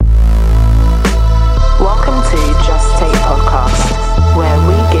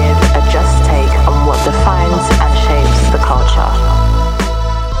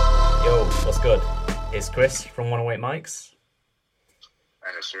Chris from 108 Mics.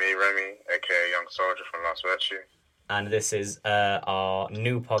 And it's me, Remy, aka Young Soldier from Last Virtue. And this is our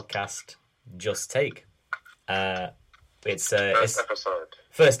new podcast, Just Take. It's First episode.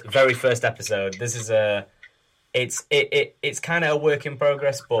 Very first episode. This is it's kind of a work in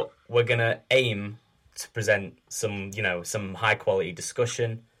progress, but we're gonna aim to present some high quality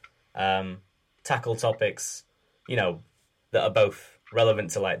discussion, tackle topics, that are both relevant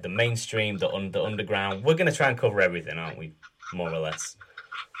to like the mainstream, the underground. We're gonna try and cover everything, aren't we? More or less.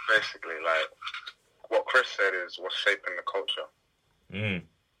 Basically, like what Chris said is what's shaping the culture.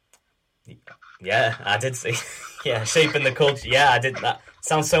 Yeah, I did see. Yeah, shaping the culture. Yeah, I did that.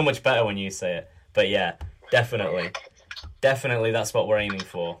 Sounds so much better when you say it. But yeah, definitely, that's what we're aiming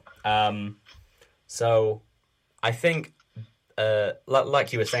for. So, I think,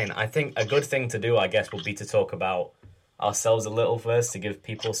 like you were saying, I think a good thing to do, I guess, would be to talk about ourselves a little first to give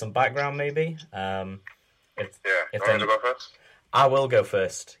people some background, maybe. You want to go first? I will go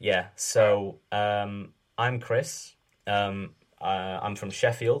first. Yeah. So, I'm Chris. I'm from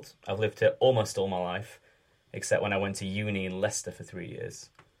Sheffield. I've lived here almost all my life, except when I went to uni in Leicester for 3 years.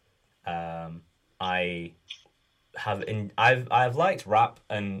 I've liked rap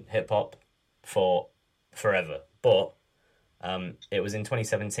and hip hop for forever, but it was in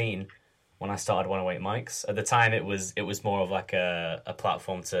 2017 when I started 108 Mics. At the time, it was more of like a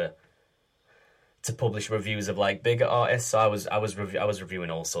platform to publish reviews of like bigger artists. So I was reviewing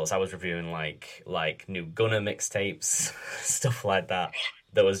all sorts. I was reviewing like new Gunna mixtapes, stuff like that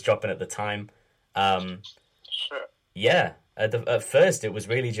was dropping at the time. Sure. Yeah. At first, it was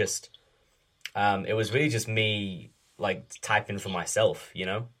really just me like typing for myself,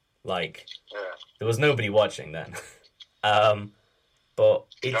 like there was nobody watching then. But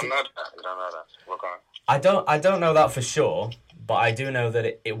you don't know that. Work on. I don't know that for sure. But I do know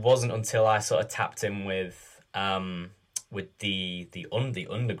that it wasn't until I sort of tapped in with the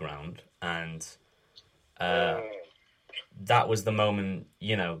underground, and that was the moment,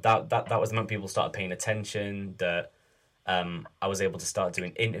 that was the moment people started paying attention, that I was able to start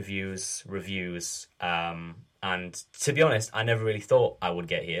doing interviews, reviews, and to be honest, I never really thought I would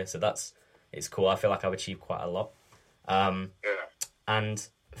get here, so it's cool. I feel like I've achieved quite a lot. And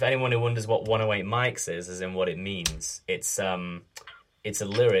for anyone who wonders what 108 Mics is, as in what it means, it's a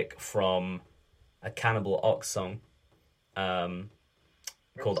lyric from a Cannibal Ox song,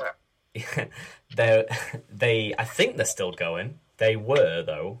 called. They I think they're still going. They were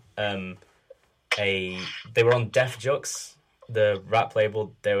though. They were on Def Jux, the rap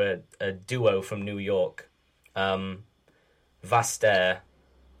label. They were a duo from New York, Vaster,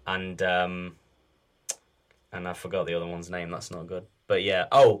 and I forgot the other one's name. That's not good. But yeah,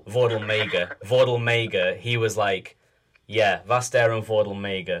 Vordel Mega. Vordel Mega, he was like, yeah, Vaster and Vordel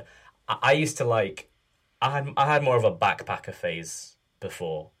Mega. I used to like, I had more of a backpacker phase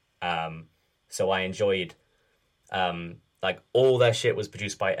before. So I enjoyed, like all their shit was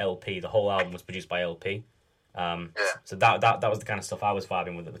produced by LP. The whole album was produced by LP. So that was the kind of stuff I was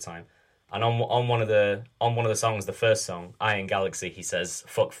vibing with at the time. And on one of the songs, the first song, Iron Galaxy, he says,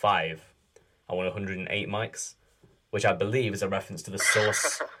 "Fuck 5. I want 108 mics." Which I believe is a reference to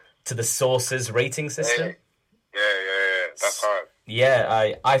the Source's rating system. Yeah. That's hard.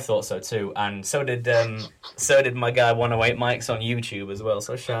 Yeah, I thought so too, and so did my guy 108 Mics on YouTube as well.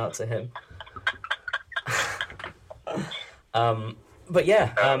 So shout out to him. But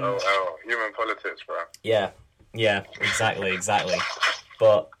yeah, human politics, bro. Yeah, exactly.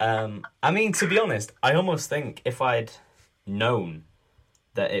 But I mean, to be honest, I almost think if I'd known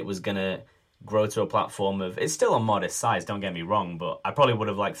that it was gonna grow to a platform of, it's still a modest size, don't get me wrong, but I probably would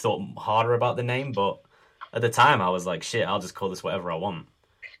have like thought harder about the name. But at the time I was like, shit, I'll just call this whatever I want,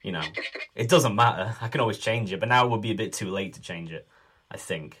 it doesn't matter, I can always change it. But now it would be a bit too late to change it, I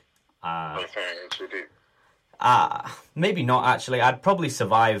think. Maybe not actually. I'd probably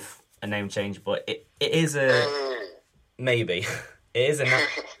survive a name change, but it is maybe it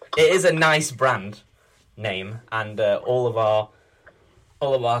is a nice brand name, and all of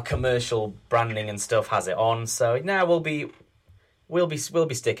our commercial branding and stuff has it on. So now we'll be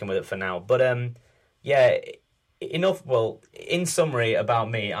sticking with it for now. But yeah, enough. Well, in summary about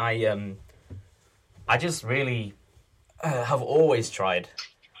me, I just really have always tried,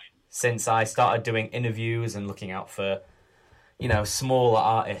 since I started doing interviews and looking out for smaller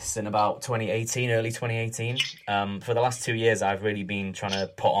artists in about 2018, early 2018. For the last 2 years, I've really been trying to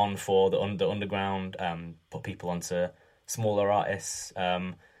put on for the underground, put people onto smaller artists.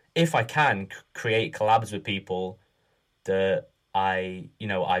 If I can create collabs with people that I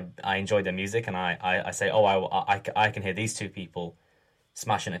enjoy their music, and I say, I can hear these two people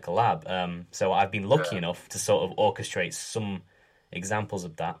smashing a collab. So I've been lucky enough to sort of orchestrate some examples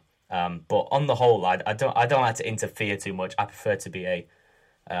of that. But on the whole, I don't like to interfere too much. I prefer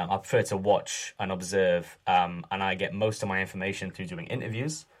to watch and observe, and I get most of my information through doing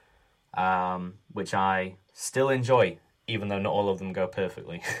interviews, which I still enjoy, even though not all of them go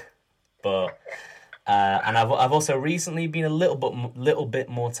perfectly. But and I've also recently been a little bit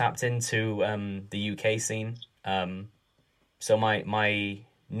more tapped into the UK scene. So my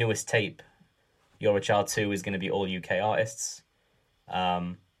newest tape, You're a Child 2, is going to be all UK artists.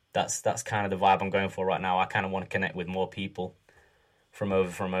 That's kind of the vibe I'm going for right now. I kind of want to connect with more people from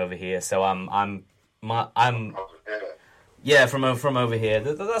over here. So I'm yeah, from over here.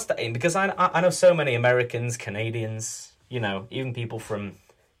 That's the aim, because I know so many Americans, Canadians, even people from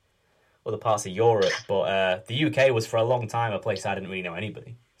other parts of Europe. But the UK was for a long time a place I didn't really know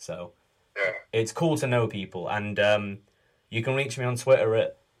anybody. So it's cool to know people, and you can reach me on Twitter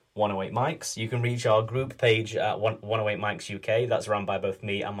at 108 Mics. You can reach our group page at 108 Mics UK. That's run by both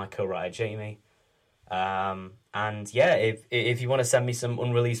me and my co-writer Jamie. And yeah, if you want to send me some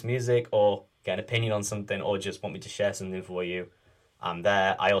unreleased music or get an opinion on something, or just want me to share something for you, I'm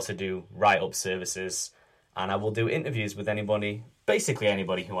there. I also do write-up services, and I will do interviews with anybody, basically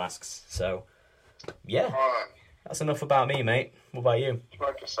anybody who asks. So yeah, that's enough about me, mate. What about you?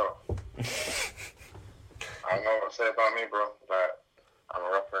 Like yourself. I don't know what to say about me, bro, but I'm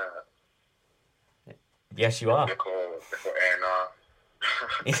a rapper. Yes, you are. Little A&R.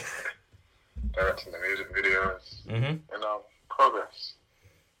 Directing the music videos. Mm-hmm. Progress.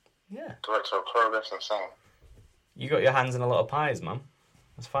 Yeah. Director of progress and sound. You got your hands in a lot of pies, man.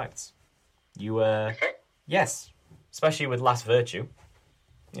 That's facts. You think? Yes. Especially with Last Virtue.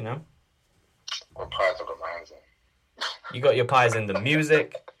 What pies I got my hands in? You got your pies in the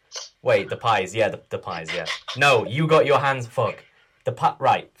music. Wait, the pies. Yeah, the pies, yeah. No, you got your hands... Fuck.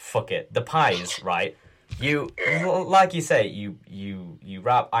 Right, fuck it. The pies, right? You, like you say, you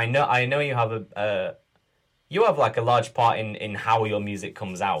rap. I know you have you have like a large part in how your music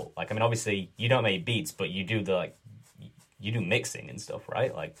comes out. Like, I mean, obviously you don't make beats, but you do you do mixing and stuff,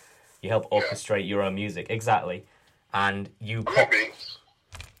 right? Like, you help orchestrate your own music, exactly. And you beats.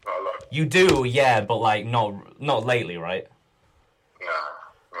 Not a lot. You do, yeah, but like not lately, right? Nah,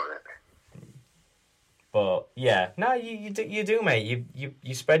 not lately. But yeah, no, you do, mate.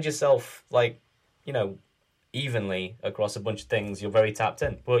 You spread yourself like, evenly across a bunch of things. You're very tapped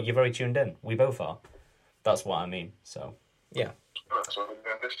in. Well, you're very tuned in. We both are. That's what I mean. So yeah. That's what we're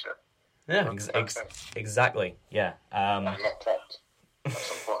doing this shit. Yeah, exactly. Yeah. I'm not tapped.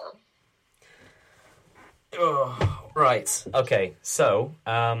 That's important. Right. Okay. So,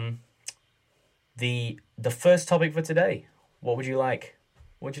 the first topic for today. What would you like?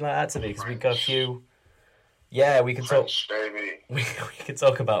 What would you like that to be? Because we've got a few. Yeah, we can French, talk. Baby. We can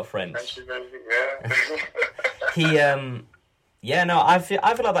talk about French. French, baby. Yeah. No, I feel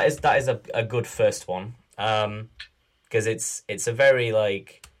like that is a good first one. Because it's a very,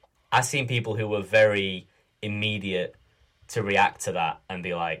 like, I've seen people who were very immediate to react to that and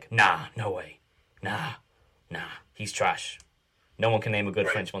be like, nah, no way, nah, he's trash. No one can name a good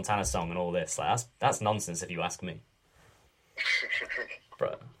French Montana song and all this. Like, that's nonsense if you ask me. Bro,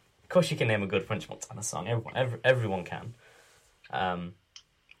 of course you can name a good French Montana song. Everyone can. I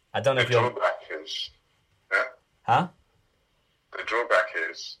don't know if you're... The drawback is... Yeah? Huh? The drawback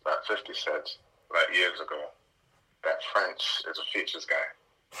is, like 50 said, like years ago, that French is a features guy.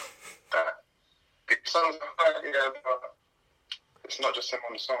 That the songs are hard, yeah, but it's not just him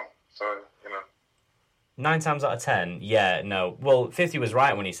on the song. So, 9 times out of 10, yeah, no. Well, 50 was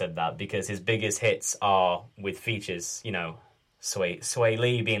right when he said that, because his biggest hits are with features, Sway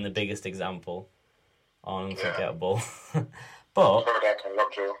Lee being the biggest example on Unforgettable. But... Kodak and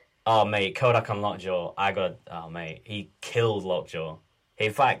Lockjaw. Oh, mate, Kodak and Lockjaw, mate, he killed Lockjaw.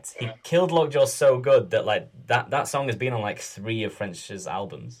 In fact, he killed Lockjaw so good that, like, that song has been on, like, 3 of French's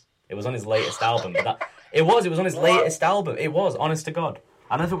albums. It was on his latest album. But it was on his latest album. It was, honest to God.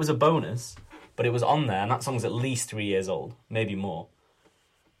 I don't know if it was a bonus, but it was on there, and that song's at least 3 years old, maybe more.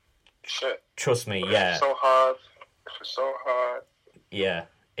 Shit. Trust me, If yeah. it's so hard. Yeah,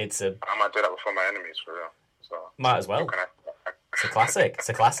 it's a... I might do that before my enemies, for real. So, might as well. It's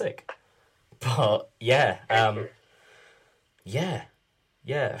a classic. But, yeah.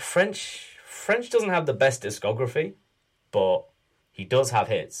 Yeah. French doesn't have the best discography, but he does have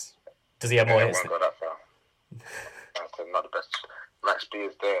hits. Does he have more hits? I won't go that far. Not the best. Max B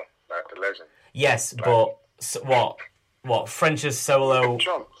is there, like the legend. Yes, like, but what? French's solo...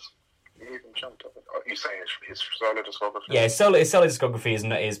 He even jumped up. Oh, you saying his solo discography? Yeah, his solo discography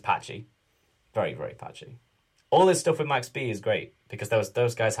is patchy. Very, very patchy. All his stuff with Max B is great, because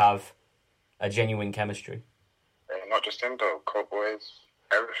those guys have a genuine chemistry. Not just him though, Cold Boys,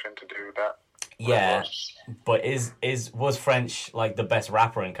 everything to do with that. Yeah, but was French like the best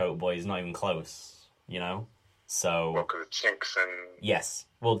rapper in Coke Boys? Not even close, you know. So Well, because Chinks and yes,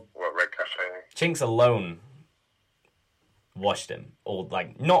 well, Red Cafe. Chinks alone washed him, or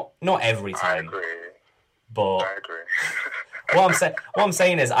like not every time. I agree. But I agree. what I'm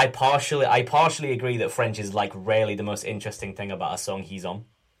saying is I partially agree that French is like rarely the most interesting thing about a song he's on.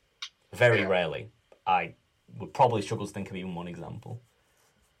 Very rarely. I would probably struggle to think of even one example.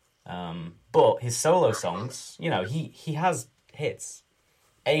 But his solo songs, you know, he has hits.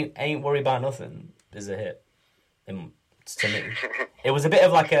 Ain't Worry About Nothing is a hit. To me, it was a bit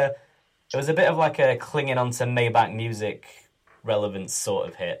of like a clinging onto Maybach music relevance sort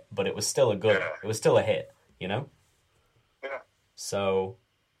of hit, but it was still it was still a hit, you know. Yeah. So,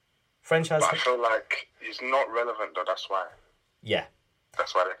 French has. But I feel like he's not relevant though. That's why. Yeah.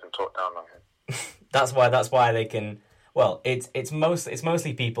 That's why they can talk down on him. That's why they can. Well, it's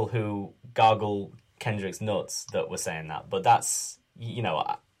mostly people who gargle Kendrick's nuts that were saying that, but that's, you know,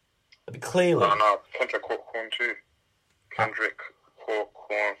 clearly. No, Kendrick caught corn too. Kendrick caught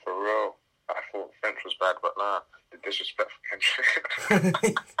corn for real. I thought French was bad, but nah, the disrespect for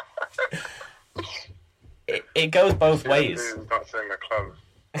Kendrick. it goes both ways. He's not in the club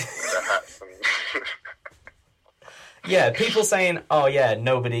with the hats and. Yeah, people saying, "Oh yeah,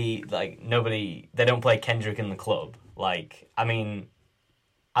 nobody, they don't play Kendrick in the club." Like, I mean,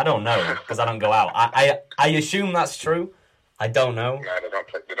 I don't know because I don't go out. I assume that's true. I don't know. No, they don't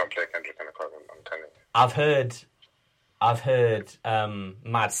play Kendrick in the club. I'm telling you. I've heard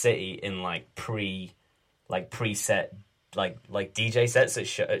Mad City in like preset like DJ sets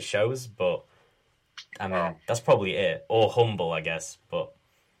at shows, but I mean that's probably it. Or Humble, I guess. But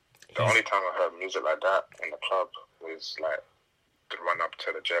the only time I heard music like that in the club was like the run up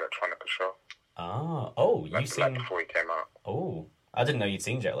to the Jay Electronica show. Oh, you seen? Like before he came out. Oh, I didn't know you'd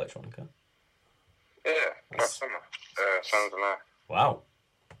seen Jay Electronica. Yeah, last summer. Sounds alive. Wow.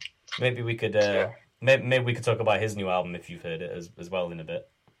 Maybe we could. Maybe we could talk about his new album if you've heard it as well in a bit.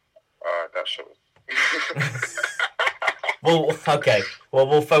 That shit. Well, okay. Well,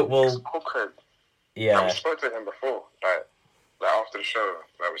 we'll. Yeah. Like, we spoke to him before, like after the show.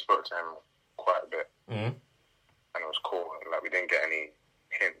 Like we spoke to him quite a bit, Mm-hmm. and it was cool. And, like we didn't get any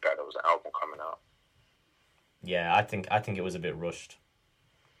hint that there was an album coming out. Yeah, I think it was a bit rushed.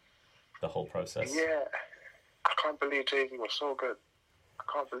 The whole process. Yeah, I can't believe Jay-Z was so good. I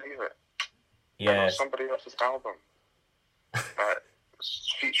can't believe it. Yeah. Somebody else's album, like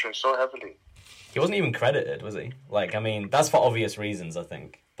featuring so heavily. He wasn't even credited, was he? Like, I mean, that's for obvious reasons, I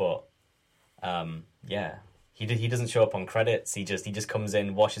think. But, yeah, he doesn't show up on credits. He just comes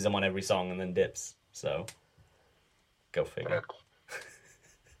in, washes them on every song, and then dips. So, go figure.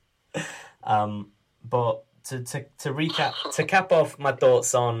 But to recap, to cap off my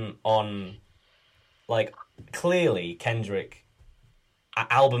thoughts on like clearly Kendrick,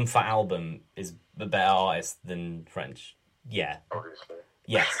 album for album, is a better artist than French. Yeah. Obviously.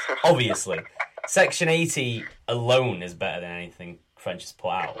 Yes, obviously. Section 80 alone is better than anything French has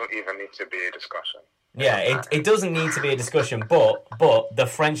put out. It doesn't even need to be a discussion. Yeah, it doesn't need to be a discussion, but the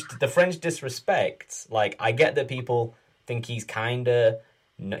French disrespect, like, I get that people think he's kinda,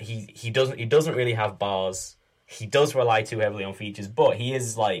 he doesn't really have bars. He does rely too heavily on features, but he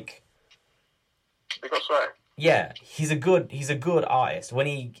is like, Because right. yeah, he's a good artist. When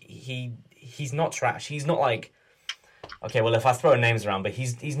he's not trash. He's not like, okay, well, if I throw names around, but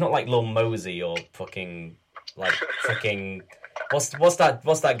he's not like Lil Mosey or fucking like fucking what's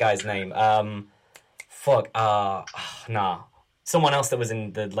that guy's name? Nah, someone else that was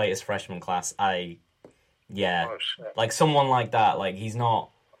in the latest freshman class. Like someone like that. Like he's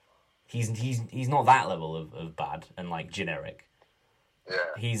not that level of bad and like generic. Yeah.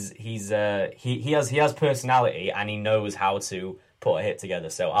 He has personality and he knows how to put a hit together.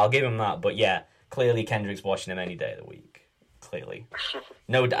 So I'll give him that. But yeah, clearly Kendrick's watching him any day of the week. Clearly,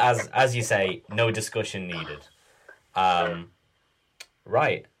 no, as you say, no discussion needed.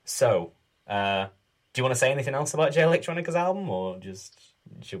 Right. So, do you want to say anything else about Jay Electronica's album, or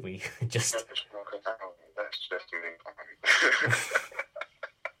should we just? Let's just move on.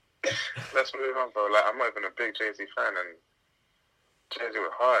 Let's move on, bro. Like I'm not even a big Jay-Z fan, and Jay-Z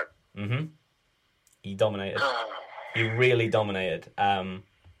was hard. Mm-hmm. He dominated. He really dominated. I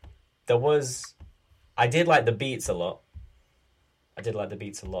did like the beats a lot. Yeah,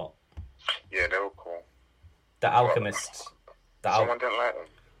 they were cool. The Alchemist. Someone didn't like them.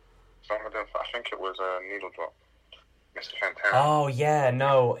 I think it was Needle Drop. Mr. Fantana. Oh, yeah,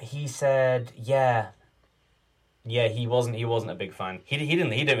 no. He said, yeah. Yeah, he wasn't a big fan. He didn't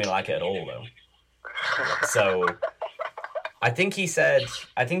really like it at all though. So I think he said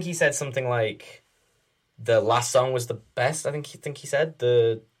something like the last song was the best. I think he said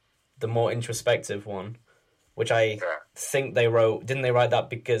the more introspective one, which I think they wrote. Didn't they write that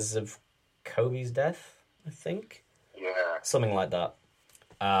because of Kobe's death? I think. Yeah. Something like that.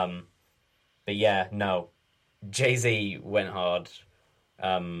 But yeah, no. Jay-Z went hard.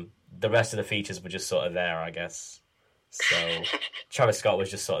 The rest of the features were just sort of there, I guess. So Travis Scott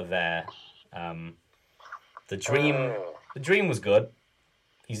was just sort of there. The Dream was good.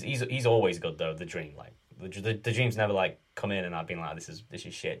 He's always good though. The Dream, like the Dream's never like come in and I've been like this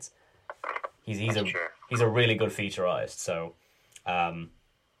is shit. He's a really good feature artist. So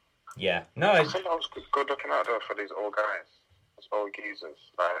yeah, no, I think I was good looking out though for these old guys, these old geezers,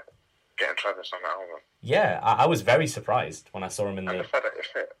 like getting Travis on that album. Yeah, I was very surprised when I saw him in and the fact that it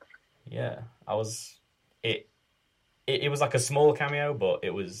fit. Yeah, I was. It was like a small cameo, but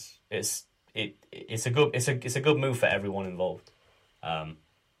it's a good move for everyone involved.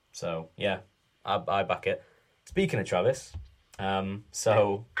 So yeah, I back it. Speaking of Travis,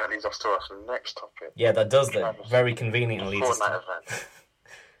 so that leads us to our next topic. Yeah, that does that very conveniently leads us to event.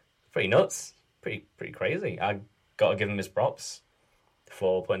 Pretty nuts, pretty crazy. I gotta give him his props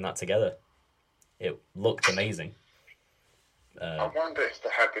for putting that together. It looked amazing. I wonder if they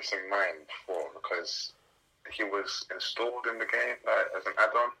had this in mind before, because he was installed in the game like as an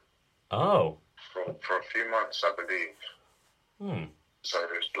add-on. Oh. For a few months, I believe. So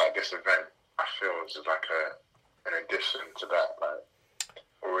it's like this event, I feel, is like an addition to that, like,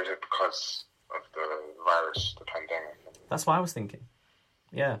 or is it because of the virus, the pandemic? That's what I was thinking.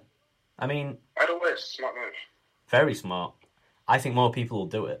 Yeah, I mean, either way, it's a smart move. Very smart. I think more people will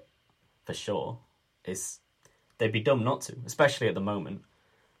do it for sure. They'd be dumb not to, especially at the moment.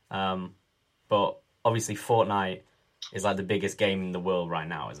 But obviously, Fortnite is like the biggest game in the world right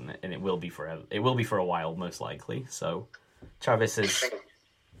now, isn't it? And it will be forever. It will be for a while, most likely. So, Travis is.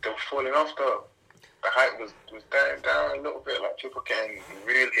 They were falling off though. The hype was dying down a little bit. Like people getting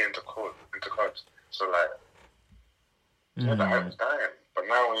really into COD. So like, yeah, the hype was dying. But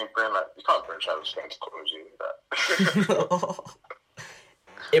now when you bring you can't bring Travis Scott into Call of Duty.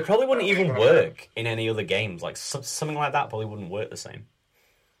 It probably wouldn't even work in any other games. Like something like that probably wouldn't work the same.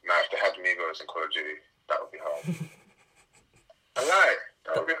 Nah, if they had Migos in Call of Duty, that would be hard. I lie.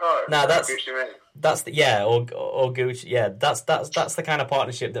 That would be hard. Nah, that's or Gucci. Yeah, that's the kind of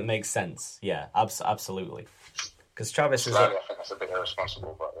partnership that makes sense. Yeah, absolutely. Because Travis is. I think that's a bit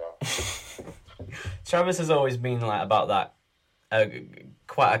irresponsible, but yeah. Travis has always been like about that.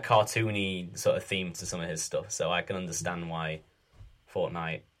 Quite a cartoony sort of theme to some of his stuff, so I can understand why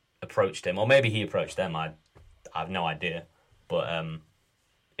Fortnite approached him, or maybe he approached them. I have no idea, but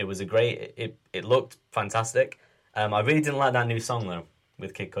it was it looked fantastic. I really didn't like that new song though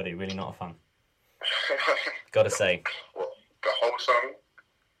with Kid Cudi. Really not a fan. Gotta say. What, the whole song?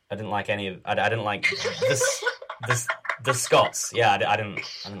 I didn't like any of. I didn't like the Scots. Yeah, I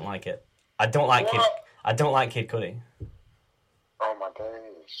didn't like it. I don't like Kid Cudi. Oh my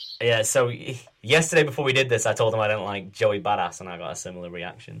days. Yeah, so yesterday before we did this, I told him I don't like Joey Badass, and I got a similar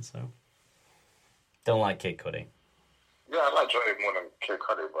reaction, so... Don't like Kid Cudi. Yeah, I like Joey more than Kid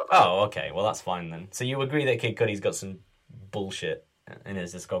Cudi, but... Oh, okay, well that's fine then. So you agree that Kid Cudi's got some bullshit in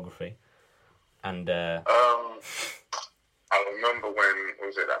his discography? And, I remember when,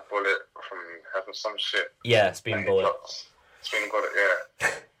 was it that bullet from Heaven, some shit? Yeah, Speeding Bullet. Speeding Bullet, yeah.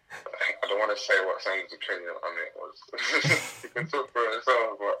 I don't want to say what Sandy's opinion on it was. You can talk for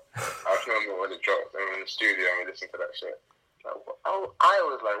yourself, but I remember when it dropped and we were in the studio and we listened to that shit. Like, I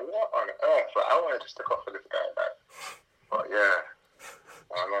was like, what on earth? Like, I wanted to stick up for this guy. Like, but yeah,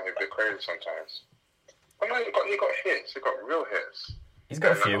 I know he's a bit crazy sometimes. But no, he got hits. He got real hits. He's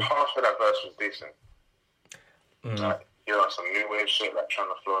got a few. Half of that verse was decent. Like, you know, some new wave shit, like trying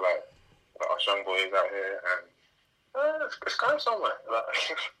to flow like us young boys out here, and it's going somewhere.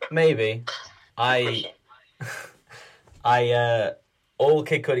 Maybe. All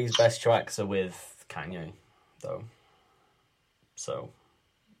Kid Cudi's best tracks are with Kanye, though. So,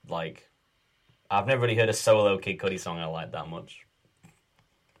 like, I've never really heard a solo Kid Cudi song I like that much.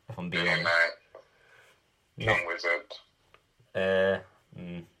 If I'm being honest. Young Wizard. I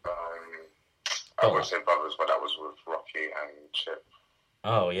would say Brothers, but that was with Rocky and Chip.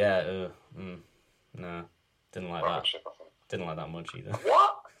 Oh yeah. No, didn't like that. Chip, I think. Didn't like that much either.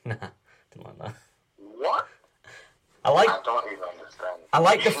 What? Nah, didn't like that. What? I don't even understand. I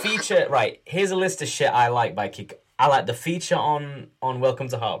like the feature. Right, here's a list of shit I like by Kid. I like the feature on Welcome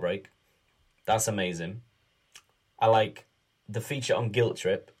to Heartbreak. That's amazing. I like the feature on Guilt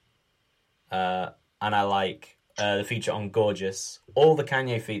Trip. And I like the feature on Gorgeous. All the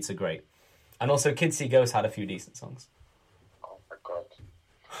Kanye feats are great. And also Kids See Ghosts had a few decent songs. Oh my god.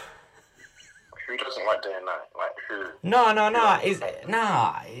 Who doesn't like Day and Night? Like, who? No.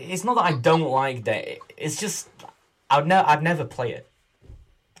 It's not that I don't like Day. It's just I'd never play it.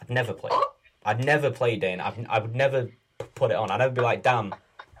 I'd never play it. I'd never play Day and I would never put it on. I'd never be like, damn,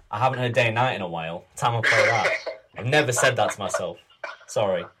 I haven't heard Day and Night in a while. Time I play that. I've never said that to myself.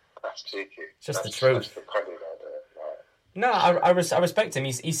 Sorry. That's cheeky. It's just that's, the truth. That's the credit right there. Right. No, I respect him.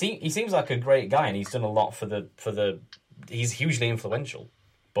 He seems like a great guy, and he's done a lot for the. He's hugely influential,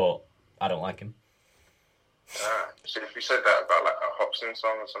 but I don't like him. So if you said that about like a Hobson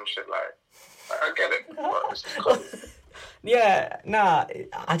song or some shit, like I get it. But it's just yeah, nah,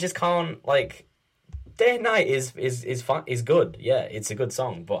 I just can't like. Day and Night is fun, is good. Yeah, it's a good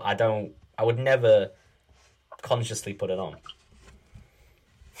song, but I would never consciously put it on.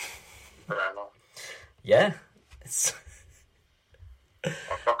 Yeah, it's. I'm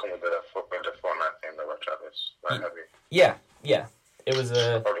fucking with the Fortnite thing though, with Travis. Like heavy. Yeah. It was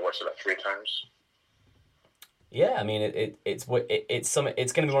I probably watched it like 3 times. Yeah, I mean it's going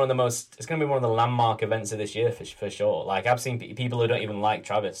to be one of the most. It's going to be one of the landmark events of this year for sure. Like I've seen people who don't even like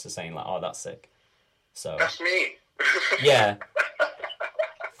Travis are saying like, "Oh, that's sick." So that's me. Yeah,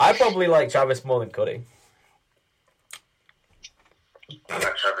 I probably like Travis more than Cudi. I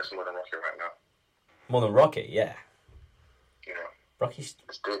like Travis more than Rocky right now. More than Rocky, yeah. Yeah. Rocky's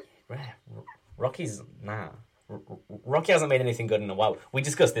it's good. Rocky's nah. Rocky hasn't made anything good in a while. We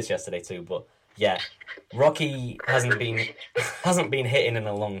discussed this yesterday too, but yeah, Rocky hasn't been hitting in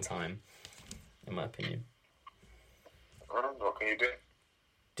a long time, in my opinion. What can you do?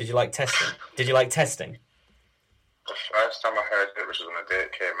 Did you like Testing? The first time I heard it, which was when the day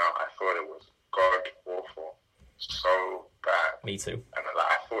it came out, I thought it was god awful, so bad. Me too. And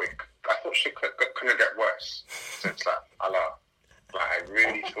like, I thought shit couldn't get worse since like Allah. Like I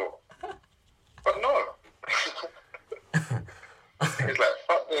really thought, but no. It's like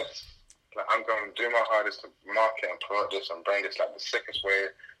fuck this. Like I'm going to do my hardest to market and promote this and bring this like the sickest way,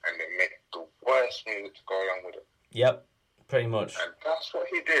 and then make the worst music to go along with it. Yep, pretty much. And that's what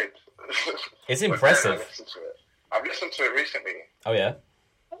he did. It's impressive. I've listened to it recently. Oh yeah.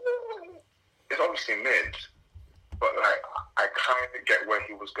 It's obviously mid, but like I kind of get where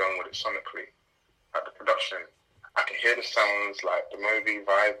he was going with it sonically, like the production. I can hear the sounds, like the Moby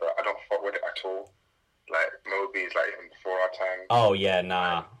vibe, but I don't fuck with it at all. Like Moby's like even before our time. Oh yeah,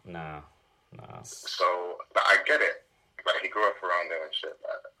 nah. So like, I get it. Like he grew up around there and shit.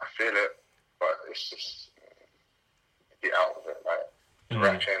 Like, I feel it, but it's just get out of it. Like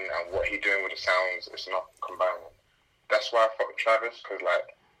rapping and what he doing with the sounds, it's not combining. That's why I fuck with Travis, because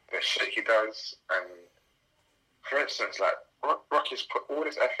like the shit he does, and for instance, like Rocky's put all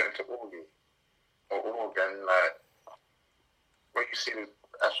this effort into Orgy or Organ. Like when you see the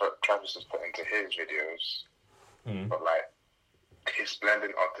effort Travis has put into his videos, but like his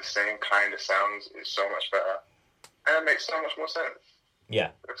blending of the same kind of sounds is so much better, and it makes so much more sense.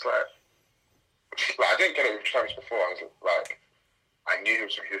 Yeah, it's like I didn't get it with Travis before. I was like, I knew he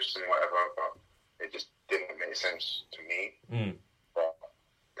was from Houston, whatever, but it just didn't make sense to me. But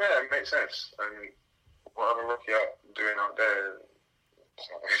yeah, it makes sense. I mean, whatever Rocky doing out there,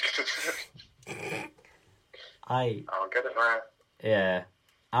 I'll get it, man. Yeah,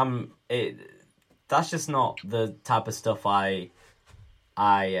 that's just not the type of stuff I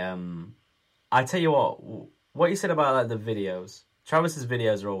tell you what you said about like the videos. Travis's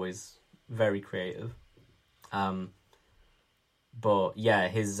videos are always very creative. But yeah,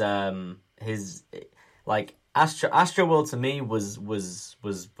 his like Astro World to me was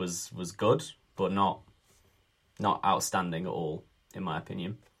good, but not outstanding at all, in my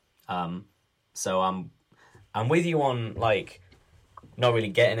opinion. So I'm with you on like not really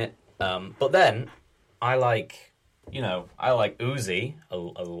getting it. But then I like Uzi a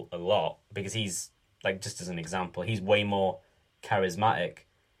lot, because he's like, just as an example, he's way more charismatic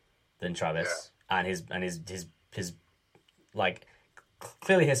than Travis, and his like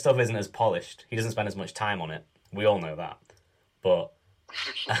clearly his stuff isn't as polished. He doesn't spend as much time on it. We all know that. But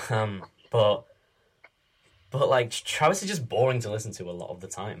but like Travis is just boring to listen to a lot of the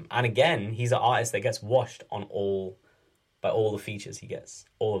time. And again, he's an artist that gets washed on by all the features he gets.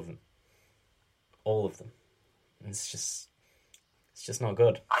 All of them. And it's just not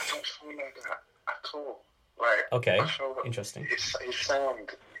good. I don't feel like that at all. Like, okay, I feel like interesting. His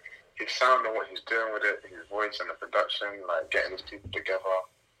sound and what he's doing with it, his voice and the production, like getting these people together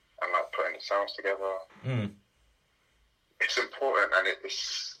and like putting the sounds together. It's important, and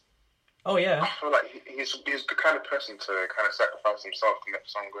it's. Oh yeah. I feel like he's the kind of person to kind of sacrifice himself to make the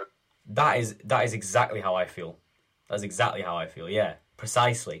song good. That is exactly how I feel. That's exactly how I feel. Yeah,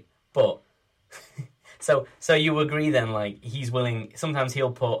 precisely. But so you agree then? Like he's willing. Sometimes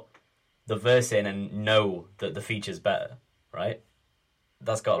he'll put the verse in and know that the feature's better, right?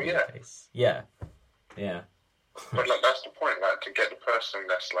 That's got to be the case. Yeah, yeah. But like that's the point. Like to get the person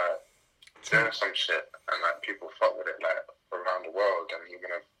that's like doing some shit and like people fuck with it like around the world, and you're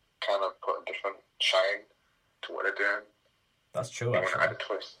gonna kind of put a different shine to what they're doing. That's true. You want to add a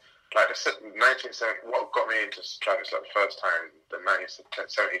twist. Like the 1970, what got me into Travis like the first time, the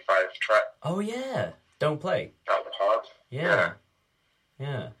 1975 track. Oh yeah, Don't Play. That was hard. Yeah.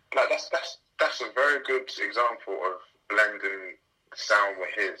 Like that's a very good example of blending sound with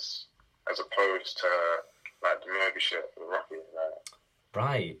his, as opposed to like the Moby shit with Rocky. Like.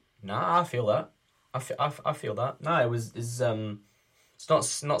 Right. Nah, I feel that. I feel that. No, it's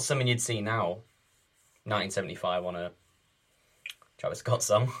not something you'd see now. 1975 on a Travis Scott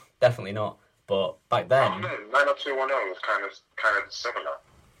song. Definitely not. But back then, 90210 was kind of similar.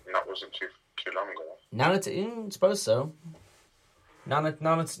 And that wasn't too long ago. Suppose so.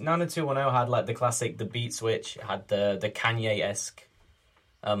 90210 had like the classic, the beat switch. It had the Kanye-esque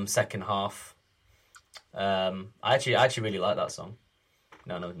second half. I actually really like that song.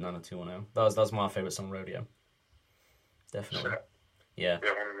 90210. That was my favorite song, Rodeo. Definitely. Yeah. Yeah,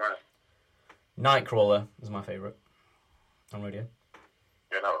 one of mine. Nightcrawler was my favorite on Rodeo.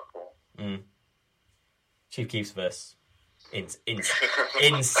 Yeah, that was cool. Chief Keef's verse,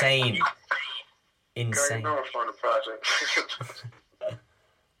 insane. Going north on the project.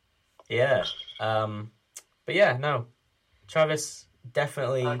 Yeah. But yeah, no. Travis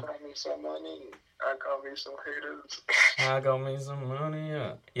definitely. I got me some money. I got me some haters. I got me some money.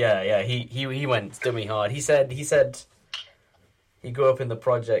 Yeah. He went dummy hard. He said he grew up in the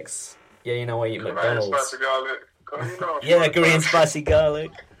projects. Yeah, you know where you eat McDonald's. Spicy garlic. Yeah, Korean spicy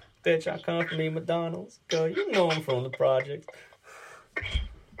garlic. Bitch, I come from McDonald's. Girl, you know I'm from the project.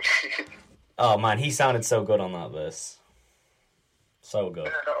 Oh man, he sounded so good on that verse. So good.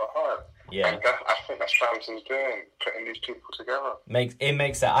 Yeah, that was hard. Yeah. And I think that's Travis's doing, putting these people together.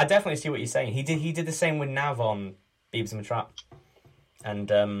 Makes that. I definitely see what you're saying. He did the same with Nav on Beavis and the Trap, and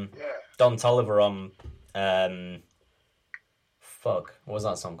Don Toliver on what was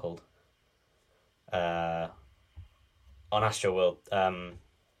that song called? On Astroworld.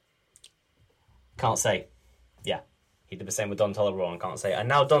 Can't Say. Yeah. He did the same with Don Toliver on Can't Say. And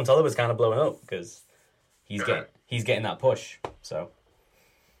now Don Toliver's kind of blowing up because he's getting that push. So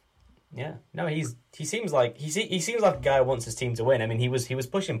yeah. No, he seems like he seems like a guy who wants his team to win. I mean, he was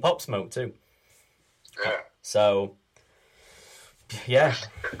pushing Pop Smoke too. Yeah. So yeah.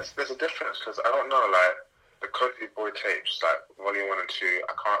 There's a difference because I don't know, like the Cozy Boy tapes, like Volume 1 and 2.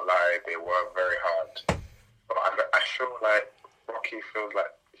 I can't lie, they were very hard. But I feel like Rocky feels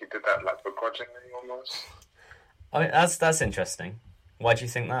like he did that like begrudgingly almost. I mean, that's interesting. Why do you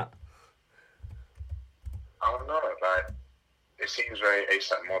think that? I don't know. Like, it seems very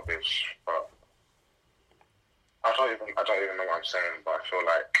ASAP Mob-ish, but I don't even know what I'm saying. But I feel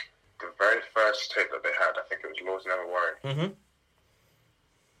like the very first tape that they had, I think it was Lords Never Worry. Mm-hmm.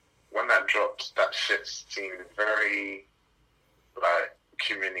 When that dropped, that shit seemed very like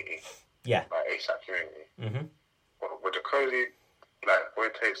community. Yeah. Like ASAP community. Mm-hmm. But with the Cozy like boy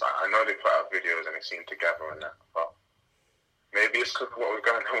tapes, I know they put out videos and they seem together and that, but maybe it's because of what was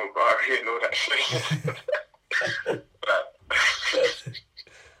going on with Barry and all that shit. But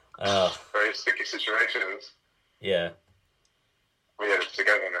very sticky situations. Yeah. We had it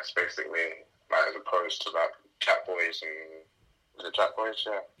togetherness basically, like as opposed to like Jack Boys and was it Jack Boys?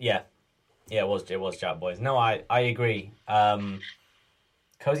 Yeah. Yeah, it was Jack Boys. No, I agree.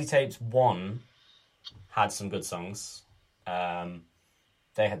 Cozy Tapes 1 had some good songs.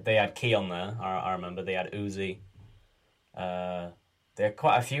 They had Key on there. I remember they had Uzi. There had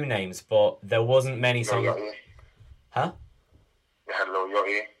quite a few names, but there wasn't many songs. Huh? They had Lil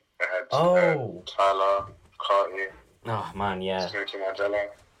Yachty. They had Tyler, Carti. Oh man, yeah. Snooki Mandela.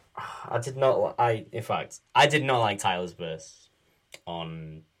 I did not like Tyler's verse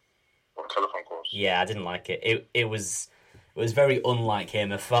on. Or telephone calls. Yeah, I didn't like it. It was very unlike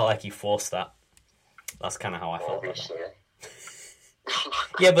him. It felt like he forced that. That's kind of how I felt. Obviously.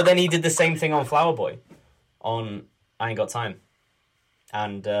 Yeah, but then he did the same thing on Flower Boy, on I Ain't Got Time,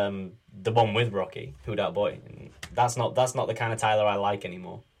 and the one with Rocky, Who Dat Boy. And that's not the kind of Tyler I like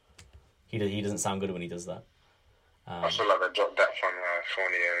anymore. He doesn't sound good when he does that. I feel like they dropped that from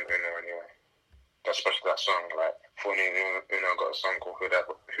Fournier and Uno anyway. Especially that song, like Fournier and Uno got a song called Who Dat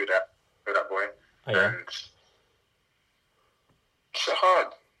Boy, Oh, yeah. and it's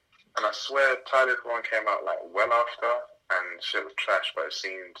hard. And I swear Tyler's one came out like well after. And shit was trash, but it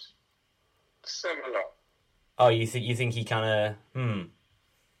seemed similar. Oh, you think he kind of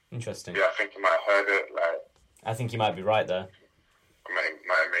interesting. Yeah, I think he might have heard it. Like, I think you might be right there. might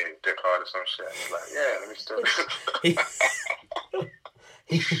have made it dick hard or some shit. He's like, yeah, let me still.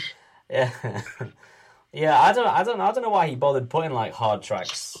 Yeah, yeah. I don't know why he bothered putting like hard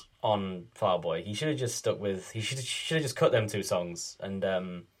tracks on Fireboy. He should have just stuck with. He should have just cut them 2 songs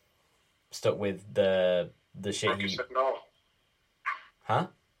and stuck with the shit. Rocky said no. Huh?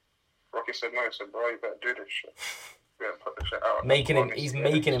 Rocky said no. He said, bro, you better do this shit. You better put this shit out. He's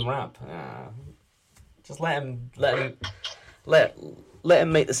making him rap. Just let him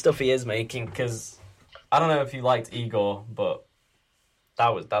make the stuff he is making. Because I don't know if you liked Igor, but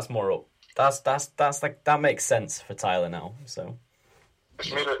that's more up. That's like that makes sense for Tyler now. So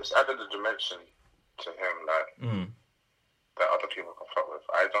it's added a dimension to him that other people can fuck with.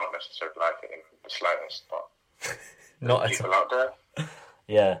 I don't necessarily like it in the slightest, but not people out there.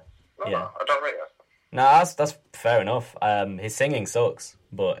 Yeah. No, I don't rate it. No, that's fair enough. His singing sucks,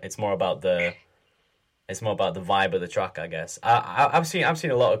 but it's more about the vibe of the track, I guess. I've seen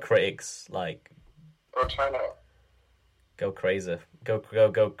a lot of critics like Tyler go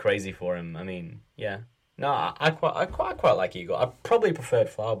crazy for him. I mean, yeah. No, I quite like Igor. I probably preferred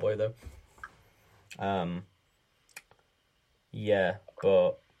Fireboy though. Yeah,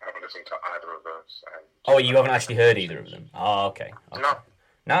 but I haven't listened to either of those. Oh, you haven't actually heard either of them? Oh, okay. No.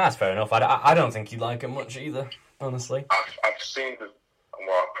 No, that's fair enough. I don't think you'd like it much either, honestly. I've seen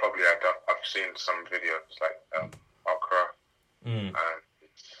I've seen some videos like Okra and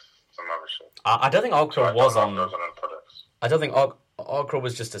some other shit. I don't think Okra was on. Those are on products. I don't think Okra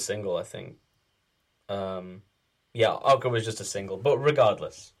was just a single. I think. Yeah, Okra was just a single, but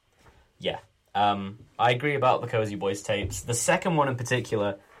regardless, yeah. I agree about the Cozy Boys tapes. The second one in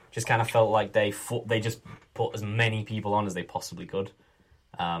particular just kind of felt like they just put as many people on as they possibly could.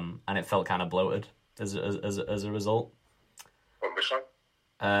 And it felt kind of bloated as a result. Which one?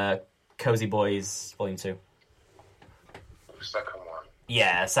 Cozy Boys Volume 2. The second one.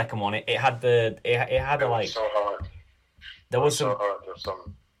 Yeah, second one. It had like so hard. There was so hard. There's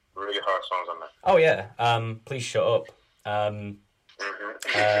some really hard songs on there. Oh yeah. Please shut up.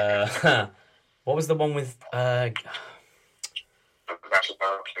 What was the one with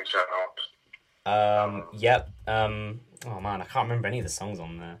Yep. Oh man, I can't remember any of the songs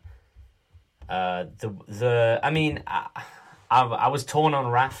on there. I mean, I was torn on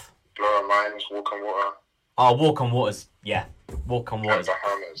Wrath. Laura Mines, Walk on Water. Oh, Walk on Water's, yeah. Walk on Water's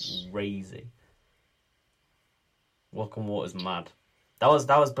Bahamas. Crazy. Walk on Water's mad. That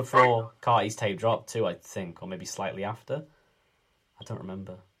was before Carti's tape dropped too, I think, or maybe slightly after. I don't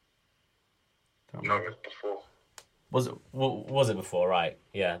remember. No, it was before. Was it before? Right.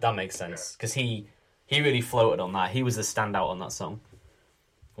 Yeah, that makes sense. Because he really floated on that. He was the standout on that song.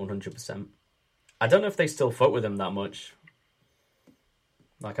 100%. I don't know if they still fuck with him that much.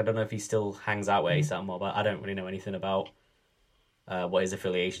 Like, I don't know if he still hangs out with ASAP Mob. I don't really know anything about what his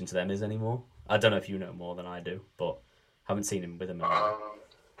affiliation to them is anymore. I don't know if you know more than I do, but I haven't seen him with him anymore.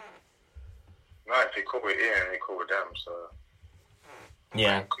 No, if he cool with Ian, he cool with them, so...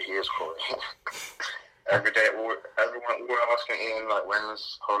 Yeah. He is cool. Every day, everyone we're asking Ian, like,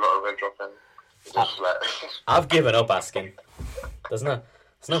 when's a whole lot of red dropping? Just like... I've given up asking. There's no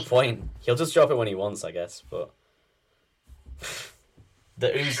point. He'll just drop it when he wants, I guess, but...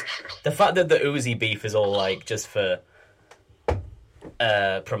 The fact that the Uzi beef is all, like, just for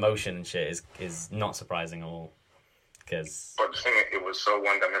promotion and shit is not surprising at all. Cause... But the thing is, it was so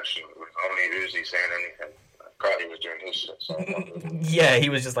one-dimensional. It was only Uzi saying anything. Carti was doing his shit, so... Yeah, he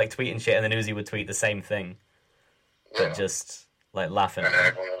was just, like, tweeting shit, and then Uzi would tweet the same thing. Yeah. But just, like, laughing. And then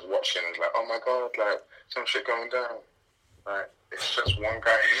everyone was watching and was like, oh my god, like, some shit going down. Like, it's just one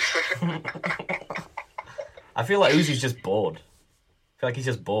guy. I feel like Uzi's just bored. I feel like he's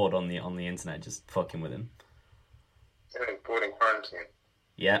just bored on the internet, just fucking with him. Yeah, he's bored in quarantine.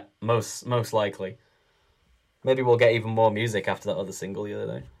 Yeah, most likely. Maybe we'll get even more music after that other single the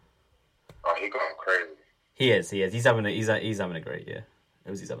other day. Oh, he going crazy. He is. He's having a great year.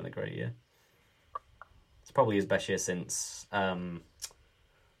 Uzi's having a great year. It's probably his best year since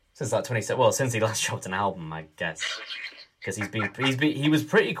since he last dropped an album, I guess. Because he was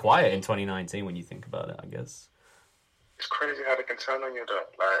pretty quiet in 2019 when you think about it, I guess. It's crazy how they can turn on you though.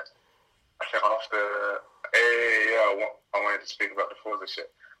 Like, I think after I wanted to speak about the Forza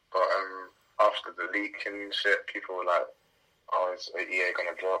shit, but after the leak and shit, people were like, "Oh, is EA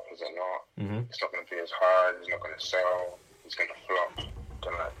gonna drop? Is it not? Mm-hmm. It's not gonna be as hard. It's not gonna sell. It's gonna flop."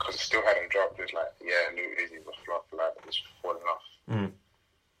 Then like, because it still hadn't dropped, it's like, yeah, New Uzi was flop. Like, it's falling off. Mm.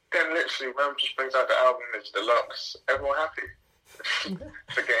 Then literally, Rem just brings out the album. It's deluxe. Everyone happy.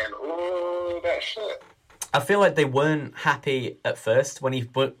 Forgetting all that shit. I feel like they weren't happy at first when he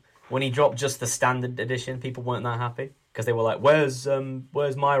dropped just the standard edition. People weren't that happy because they were like, "Where's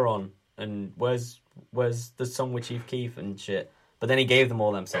Myron and where's the song with Chief Keef and shit?" But then he gave them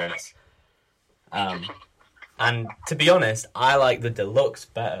all them songs. And to be honest, I like the deluxe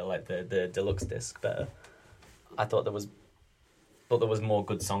better, like the deluxe disc better. I thought there was more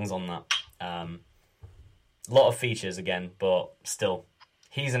good songs on that. A lot of features again, but still,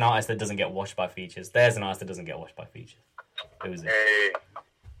 he's an artist that doesn't get washed by features. There's an artist that doesn't get washed by features. Who's it? Hey,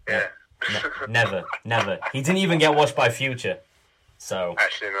 yeah. Never. He didn't even get washed by Future. So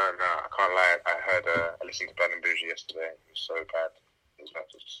Actually, no, I can't lie. I listened to Bad and Bougie yesterday. It was so bad. His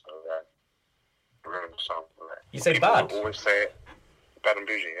match was so bad. I remember the song. Like, you say people bad? always say it. Bad and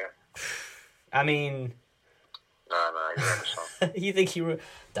Bougie, yeah. I mean, No, you remember the song. you think he?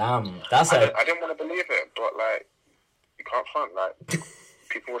 Damn, that's I didn't want to believe it, but like, you can't front. Like,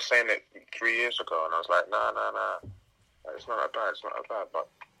 people were saying it 3 years ago, and I was like, nah. Like, it's not that bad. It's not that bad. But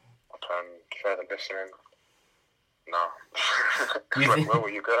upon further listening, no. Like, where were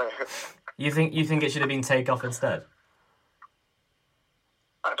you going? You think it should have been Takeoff instead?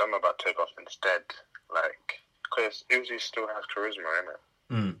 I don't know about Takeoff instead. Like, because Uzi still has charisma in it.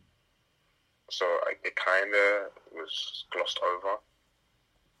 Mm. So it kind of was glossed over.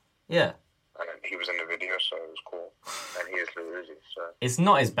 Yeah. And he was in the video, so it was cool. And he is Lil Uzi, so... It's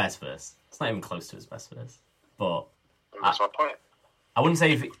not his best verse. It's not even close to his best verse. But... That's my point. I wouldn't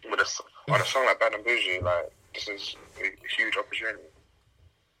say... On a song like Bad and Bougie, like, this is a huge opportunity.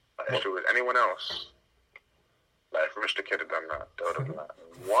 Like, if it was anyone else, like, if Rich the Kid had done that, they would have been like,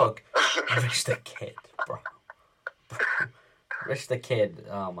 what? Fuck. Rich the Kid, bro. Rich the Kid,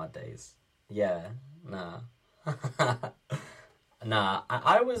 oh my days. Yeah, nah. Nah,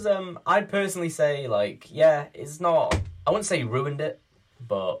 I'd personally say, like, yeah, it's not... I wouldn't say he ruined it,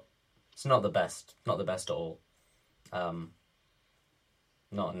 but it's not the best. Not the best at all.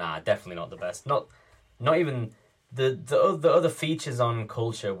 Definitely not the best. Not even... The other features on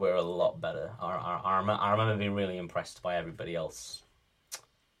Culture were a lot better. I remember being really impressed by everybody else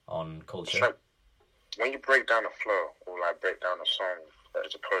on Culture. So, when you break down a flow, or, like, break down a song,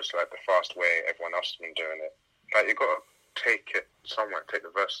 as opposed to, like, the fast way everyone else has been doing it, like, you got to take it somewhere, take the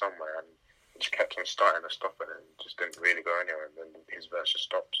verse somewhere, and he just kept on starting and stopping, and it just didn't really go anywhere, and then his verse just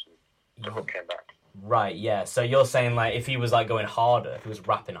stopped, and the hook came back. Right, yeah. So you're saying, like, if he was, like, going harder, if he was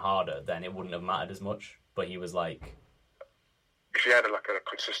rapping harder, then it wouldn't have mattered as much, but he was, like... If he had, like, a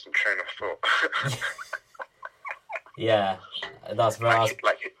consistent train of thought. Yeah, that's very...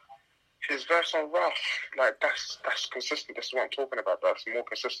 Like, his verse on Rough, like, that's consistent. This is what I'm talking about. That's more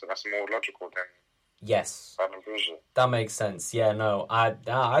consistent. That's more logical than... Yes. Bad and Bougie. That makes sense. Yeah, no, I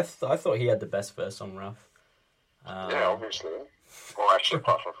thought he had the best verse on Rough. Yeah, obviously. Well, actually,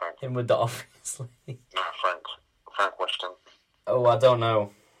 apart from Frank. Him with the obviously. No, Frank Weston. Oh, I don't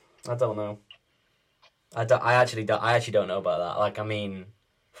know. I actually don't know about that. Like, I mean,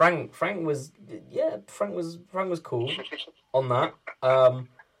 Frank was cool on that.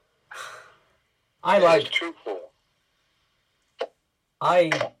 Too cool.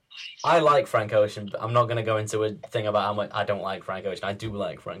 I like Frank Ocean, but I'm not going to go into a thing about how much I don't like Frank Ocean. I do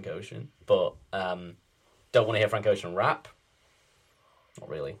like Frank Ocean, but don't want to hear Frank Ocean rap. Not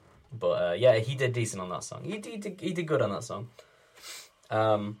really. But yeah, he did decent on that song. He did good on that song.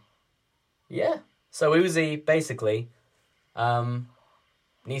 Yeah. So Uzi basically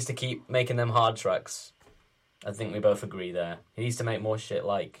needs to keep making them hard tracks. I think we both agree there. He needs to make more shit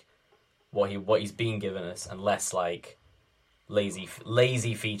like what he's been giving us, and less like lazy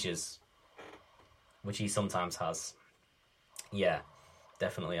features, which he sometimes has. Yeah,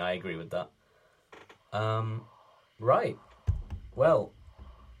 definitely, I agree with that. Right. Well,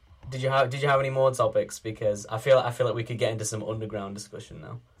 did you have any more topics? Because I feel like we could get into some underground discussion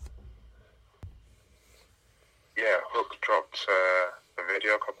now. Yeah, Hook dropped a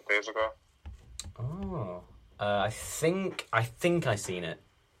video a couple of days ago. Oh, I think I seen it.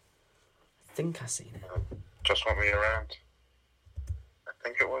 Just Want Me Around. I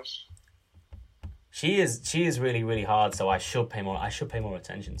think it was. She is really, really hard. So I should pay more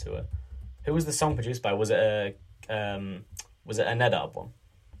attention to her. Who was the song produced by? Was it a Ned album?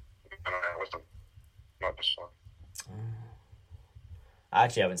 No, it wasn't. Not this one. I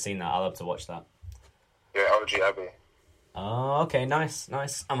actually haven't seen that. I'll have to watch that. Yeah, OG Abbey. Oh, okay, nice.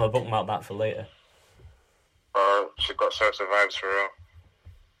 I'm gonna bookmark that for later. She got certain vibes for real.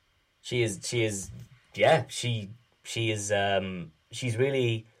 She is. Yeah, she is. She's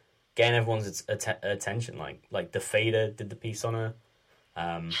really getting everyone's attention. Like the Fader did the piece on her.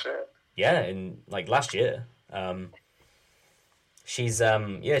 Shit. Yeah, in like last year. She's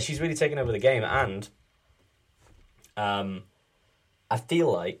really taken over the game, and I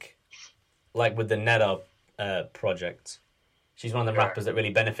feel like with the Neda project, she's one of the rappers that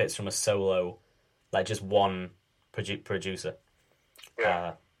really benefits from a solo, like just one producer.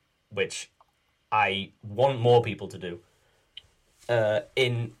 Yeah. Which I want more people to do.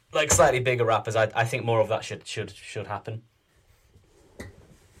 In like slightly bigger rappers, I think more of that should happen.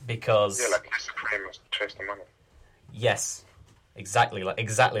 Because like Supreme Chase the Money. Yes, exactly like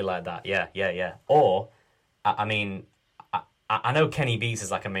that. Yeah. Or I mean, I know Kenny Beats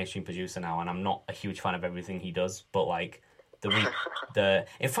is like a mainstream producer now, and I'm not a huge fan of everything he does. But like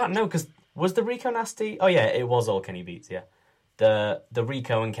in fact no, because was the Rico Nasty? Oh yeah, it was all Kenny Beats. Yeah, the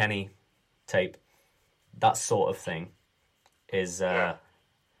Rico and Kenny tape, that sort of thing, is the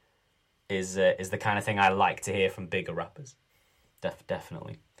kind of thing I like to hear from bigger rappers.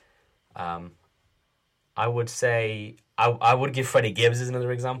 Definitely. I would say I would give Freddie Gibbs as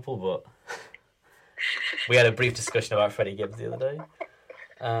another example, but we had a brief discussion about Freddie Gibbs the other day.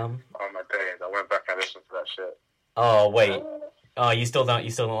 Oh my days! I went back and listened to that shit. Oh wait, you still don't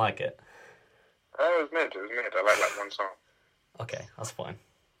like it? It was mid. I like one song. Okay, that's fine.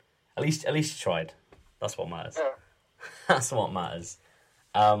 At least you tried. That's what matters. Yeah. That's what matters.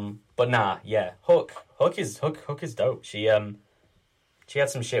 But nah, yeah. Hook is dope. She had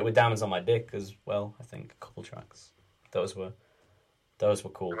some shit with Diamonds on My Dick as well. I think a couple tracks. Those were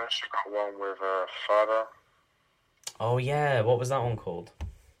cool. And then she got one with Father. Oh yeah, what was that one called?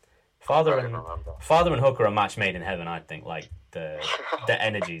 Father and Hook are a match made in heaven. I think like the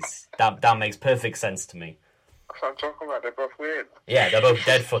energies that makes perfect sense to me. That's what I'm talking about. They're both weird. Yeah, they're both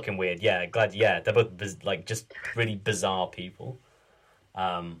dead fucking weird. Yeah, glad. Yeah, they're both like just really bizarre people.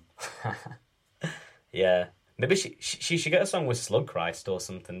 Yeah, maybe she should get a song with Slug Christ or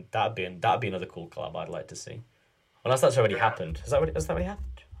something. That'd be another cool collab I'd like to see. Unless that's already happened. Has that already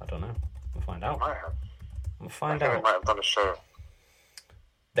happened? I don't know. We'll find out. We'll find out. They might have done a show.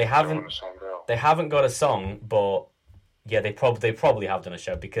 They haven't got a song, but yeah, they probably have done a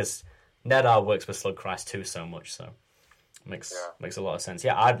show because Nedar works with Slug Christ too so much, so makes a lot of sense.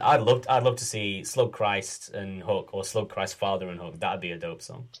 Yeah, I'd love to see Slug Christ and Hook, or Slug Christ Father and Hook. That'd be a dope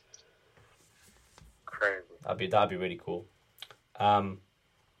song. Crazy. That'd be really cool.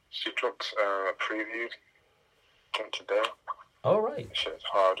 She dropped a preview today. Oh right. Shit's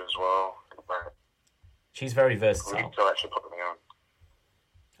hard as well. But she's very versatile. Rico actually put me on.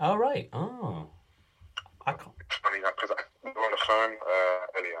 Oh right. Oh. I can't. It's funny because we were on the phone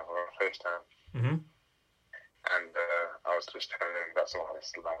earlier, we were on FaceTime. Mm-hmm. And I was just telling him that's all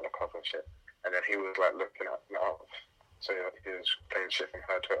this like the cover and shit. And then he was like looking at me up. So he was playing shit from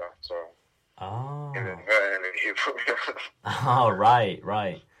her Twitter. So inadvertently he put me on. Oh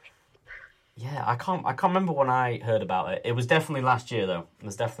right. Yeah, I can't remember when I heard about it. It was definitely last year though. It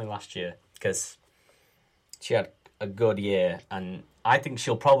was definitely last year because she had a good year, and I think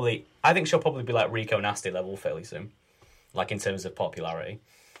she'll probably be like Rico Nasty level fairly soon, like in terms of popularity.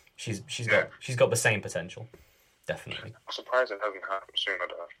 She's got the same potential, definitely. I'm surprised it hasn't happened sooner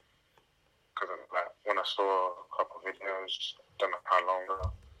though, because like when I saw a couple of videos, don't know how long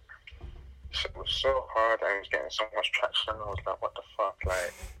ago, it was so hard and it was getting so much traction. I was like, what the fuck,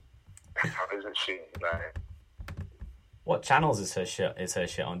 like, how isn't she like? What channels is her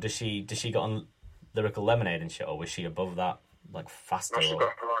shit on? Does she get on Lyrical Lemonade and shit, or was she above that, like faster? No, she got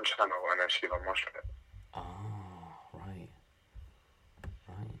her own channel and then she got Moshpit. Oh, right.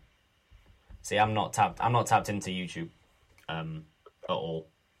 See, I'm not tapped into YouTube, at all.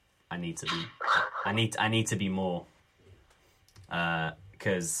 I need to be. I need to be more.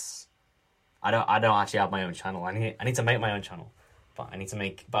 Because I don't actually have my own channel. I need to make my own channel, but I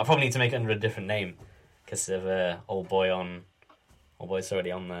probably need to make it under a different name because of old boy's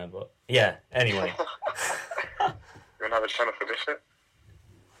already on there. But yeah, anyway. You wanna have a channel for this shit?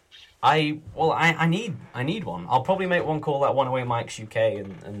 I need one. I'll probably make one called like 108 Mics UK,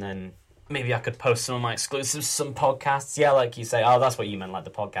 and then maybe I could post some of my exclusives, some podcasts. Yeah, like you say. Oh, that's what you meant, like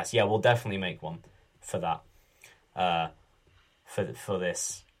the podcast. Yeah, we'll definitely make one for that. For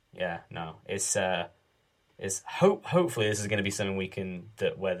this. Yeah, no, it's hopefully this is going to be something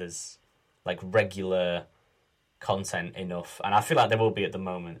where there's like regular content enough, and I feel like there will be at the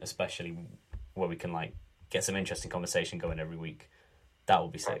moment, especially where we can like get some interesting conversation going every week. That will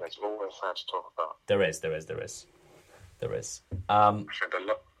be sick. There's always something to talk about. There is. The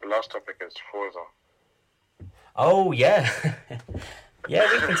last topic is Forza. Oh yeah, yeah.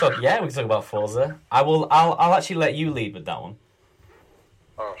 We can talk. Yeah, we can talk about Forza. I'll actually let you lead with that one.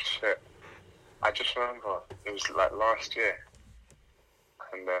 Oh shit! I just remember it was like last year,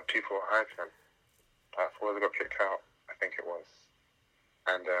 and people were hyping. Forza got kicked out, I think it was.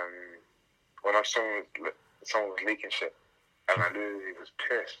 And when I saw someone was leaking shit, and I literally was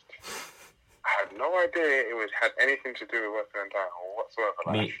pissed. I had no idea it had anything to do with Working on Dying or whatsoever.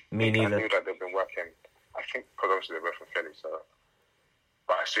 Like, me neither. I knew that they've been working. I think because obviously they were from Philly, so.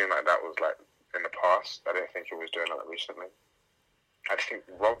 But I assume like that was like in the past. I didn't think he was doing that recently. I think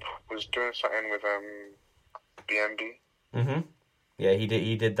Rob was doing something with BMD. Mhm. Yeah, he did.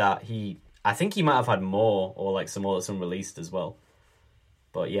 He did that. I think he might have had more, or like some released as well.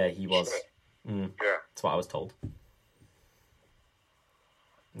 But yeah, he was. Yeah, that's what I was told.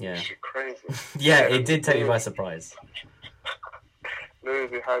 Yeah. Shit, crazy. Yeah, it did take me by surprise.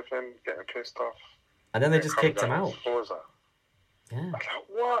 Losing hyping, getting pissed off. And then they just kicked him out. Forza. Yeah. I was like,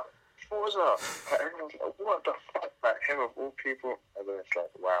 what? Forza? Like, everyone's like, what the fuck? Like, him of all people. And then it's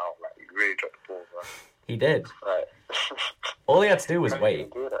like, wow, like, he really dropped the ball, bro. He did. Right. All he had to do was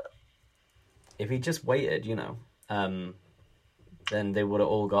wait. Do that? If he just waited, then they would have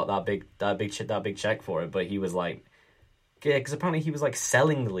all got that big check for it. But he was like, yeah, because apparently he was like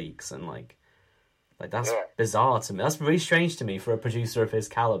selling the leaks and like that's bizarre to me. That's really strange to me for a producer of his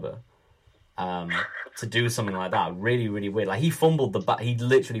caliber, to do something like that. Really, really weird. Like he fumbled the bag. He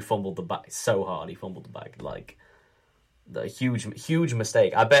literally fumbled the bag so hard. He fumbled the bag. Like the huge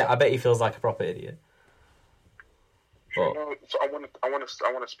mistake. I bet he feels like a proper idiot. But, so I want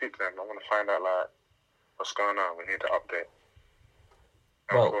to speak to him. I want to find out like what's going on. We need to update.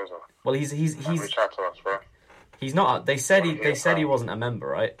 Well, he's reach out to us, bro. He's not. They said he wasn't a member,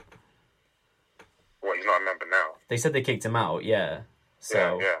 right? What? He's not a member now. They said they kicked him out. Yeah.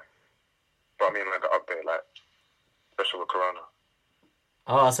 So. Yeah. But I mean, like the update, like especially with Corona.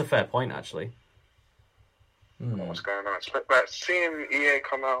 Oh, that's a fair point, actually. What's going on? It's like seeing EA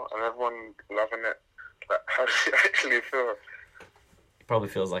come out and everyone loving it. Like, how does it actually feel? He probably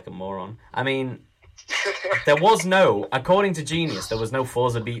feels like a moron. I mean, there was no, according to Genius, there was no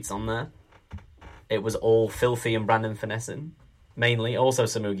Forza beats on there. It was all Filthy and Brandon Finessin, mainly. Also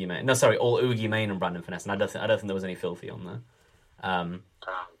some Oogie Mane. No, sorry, all Oogie Mane and Brandon Finessin. I don't think there was any Filthy on there.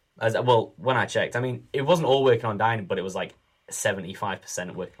 Well, when I checked, I mean, it wasn't all Working on Dying, but it was like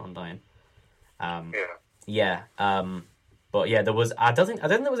 75% Working on Dying. Yeah. But yeah, there was. I don't think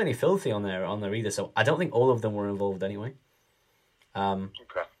there was any Filthy on there either. So I don't think all of them were involved anyway. Okay.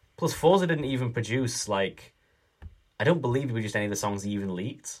 Plus, Forza didn't even produce like. I don't believe he produced any of the songs he even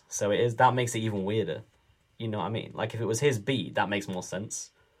leaked. So that makes it even weirder. You know what I mean? Like if it was his beat, that makes more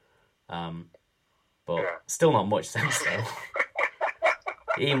sense. But still not much sense though.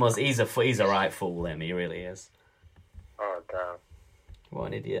 He's a right fool, him. He really is. Oh damn! What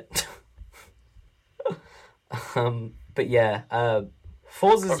an idiot. But yeah,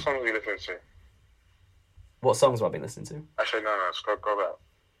 Forza's... What songs are you listening to? What songs have I been listening to? Actually, no, go back.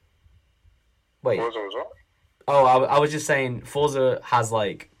 Wait. Forza was what? Oh, I was just saying, Forza has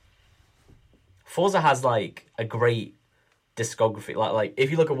like a great discography. Like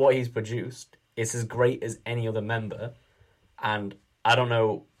if you look at what he's produced, it's as great as any other member. And I don't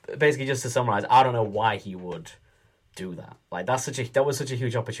know, basically just to summarize, I don't know why he would do that. Like that was such a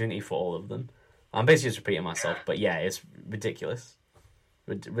huge opportunity for all of them. I'm basically just repeating myself, but yeah, it's ridiculous.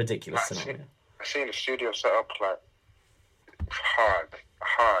 Ridiculous scenario. I've seen the studio set up like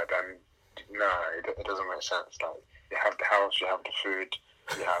hard, and it doesn't make sense. Like you have the house, you have the food,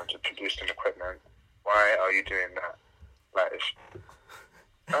 you have the producing equipment. Why are you doing that? Like,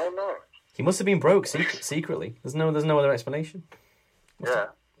 I don't know. He must have been broke secretly. There's no other explanation.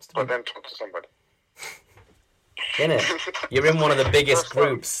 But then talk to somebody. Innit? You're in one of the biggest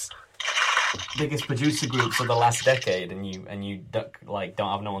producer groups of the last decade, and you don't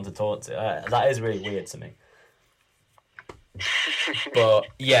have no one to talk to. That is really weird to me. But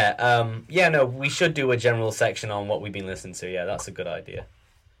no, we should do a general section on what we've been listening to. Yeah, that's a good idea.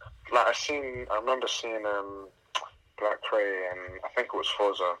 Like I remember seeing Black Prey, and I think it was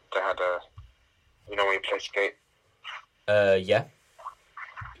Forza. They had when you play Skate. Yeah.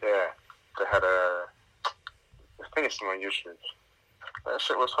 Yeah, they had I think it's on YouTube. That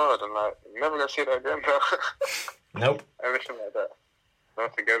shit was hard, and like, you're never gonna see that again, though. Nope. Everything like that. No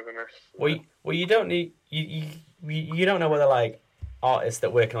togetherness. Well, you don't need you don't know whether like artists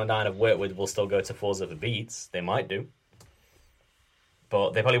that Working on Dying have worked with will still go to Forza for beats. They might do,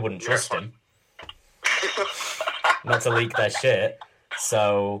 but they probably wouldn't trust him not to leak their shit.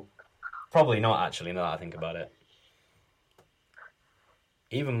 So probably not. Actually, now that I think about it,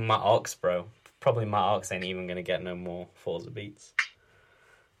 even Matt Ox, bro. Probably Matt Ox ain't even gonna get no more Forza beats.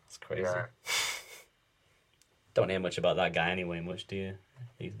 It's crazy. Yeah. Don't hear much about that guy anyway, much do you,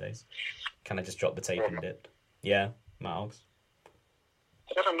 these days? Kind of just dropped the tape and dipped. Yeah, Matt Ox.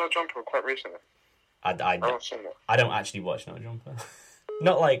 He had a No Jumper quite recently. I don't actually watch No Jumper.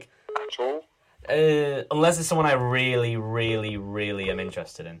 Not like... At all? Unless it's someone I really, really, really am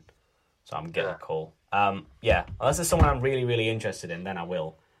interested in. So I'm getting a call. Yeah, unless it's someone I'm really, really interested in, then I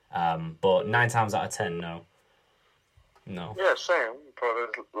will. But 9 times out of 10, no. No. Yeah, same. But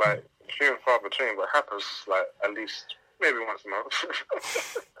it's like few and far between, but it happens like at least maybe once a month.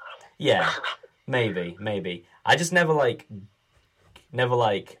 Yeah, maybe. I just never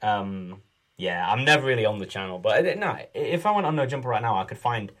yeah, I'm never really on the channel. But no, if I went on No Jumper right now, I could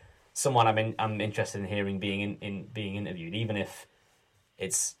find someone I'm interested in hearing being being interviewed, even if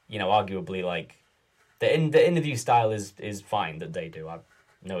it's, you know, arguably like the interview style is fine that they do. I've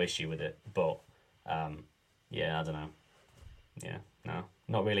no issue with it, but yeah, I don't know. Yeah, no,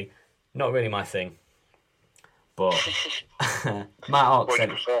 not really my thing. But Matt Ox What do said,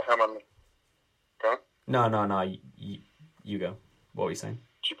 you prefer, ham and... Go on? no, you go. What were you saying?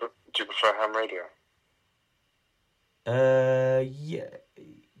 Do you prefer ham radio?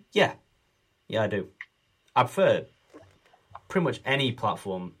 Yeah, I do. I prefer pretty much any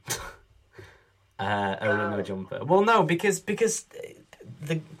platform over No Jumper. Well, no, because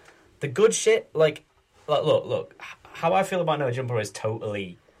the good shit, like look, how I feel about No Jumper is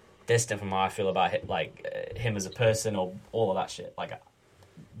totally distant from how I feel about him as a person or all of that shit. Like,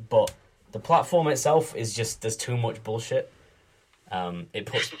 but the platform itself is just, there's too much bullshit. It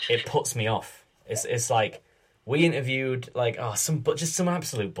puts me off. It's like, we interviewed like some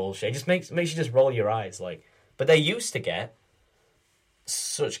absolute bullshit. It just makes you just roll your eyes. Like, but they used to get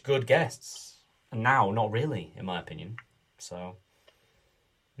such good guests, and now not really, in my opinion. So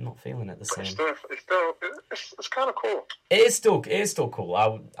I'm not feeling it the same. It's kind of cool. It is still cool.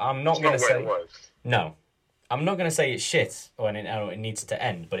 I'm not going to say it was. No. I'm not going to say it's shit or it needs to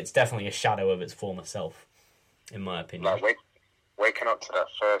end, but it's definitely a shadow of its former self, in my opinion. Like waking up to that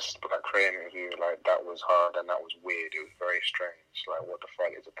first Black Crane interview, like that was hard and that was weird. It was very strange. Like, what the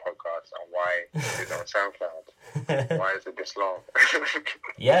fuck is a podcast and why is it on SoundCloud? Why is it this long?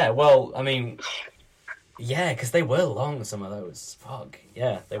 Yeah, well, I mean, yeah, because they were long, some of those. Fuck,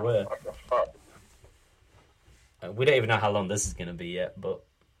 yeah, they were. What the fuck? We don't even know how long this is going to be yet, but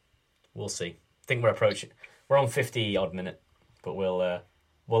we'll see. I think we're on 50 odd minute, but we'll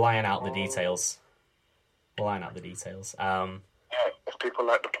iron out the details. Yeah, if people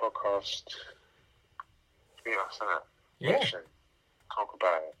like the podcast, be us, innit? Yeah. Mention, talk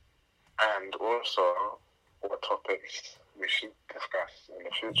about it, and also what topics we should discuss in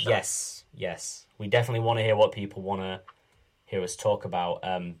the future. Yes. We definitely want to hear what people want to hear us talk about.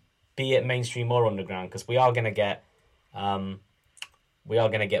 Be it mainstream or underground, because we are going to get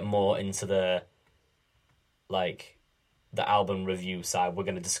more into the album review side. We're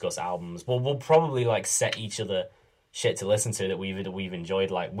going to discuss albums. We'll probably like set each other shit to listen to that we've enjoyed.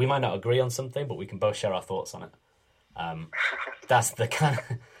 Like, we might not agree on something, but we can both share our thoughts on it. That's the kind of...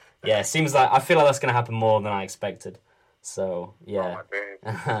 Yeah, it seems like... I feel like that's going to happen more than I expected. So, yeah.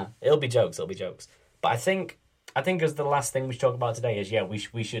 Oh, It'll be jokes. But I think as the last thing we should talk about today is, yeah,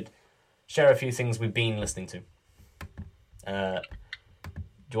 we should share a few things we've been listening to. Do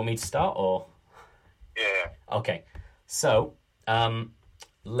you want me to start, or...? Yeah. Okay. So,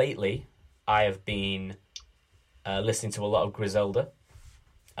 lately, I have been listening to a lot of Griselda,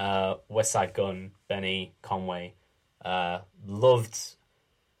 Westside Gunn, Benny, Conway. Loved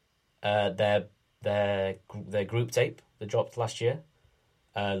their group tape that dropped last year.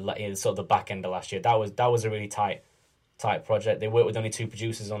 Sort of the back end of last year. That was a really tight project. They worked with only 2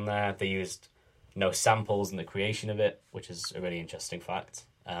 producers on there. They used no samples in the creation of it, which is a really interesting fact.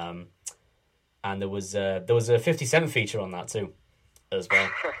 And there was a 50 Cent feature on that too, as well.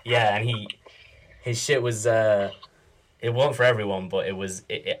 Yeah, and his shit was it wasn't for everyone, but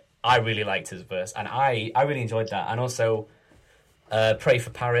I really liked his verse, and I really enjoyed that. And also Pray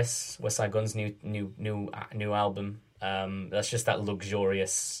for Paris, Westside Gunn's new album. That's just that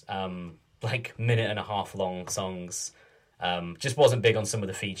luxurious like minute and a half long songs. Just wasn't big on some of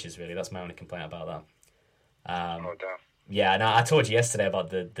the features, really. That's my only complaint about that. Oh, damn. Yeah, and I told you yesterday about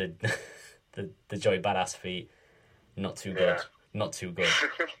the Joey Badass feat. Not too good. Yeah. Not too good.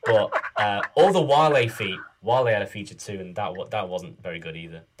 But all the Wale had a feature too, and that wasn't very good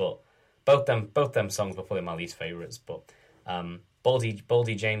either. But both them songs were probably my least favourites. But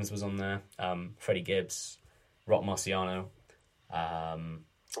Baldy James was on there. Freddie Gibbs, Rock Marciano.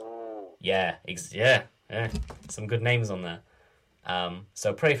 Yeah, some good names on there.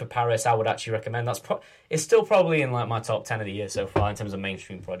 So Pray for Paris, I would actually recommend. It's still probably in like my top 10 of the year so far in terms of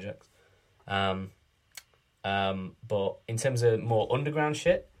mainstream projects. But in terms of more underground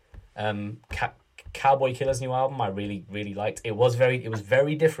shit, Cowboy Killer's new album I really, really liked. It was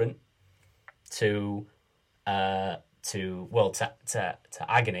very different to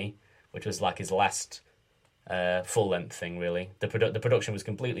Agony, which was like his last full length thing. Really, the production was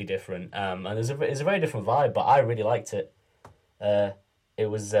completely different, and it's a very different vibe. But I really liked it.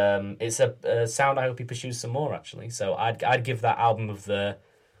 It's a sound I hope he pursues some more actually. So I'd give that album of the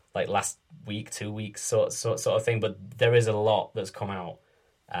like last week, 2 weeks sort of thing. But there is a lot that's come out,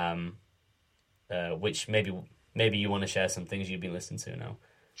 which maybe you want to share some things you've been listening to now.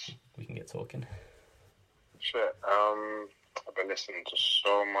 We can get talking. Shit. I've been listening to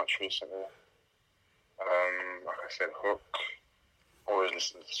so much recently. Like I said, Hook. Always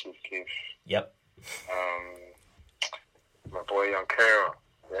listen to Chief Keef. Yep. My boy Young Kero.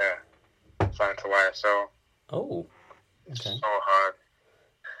 Yeah. Signed to YSL. Oh. It's Okay. so hard.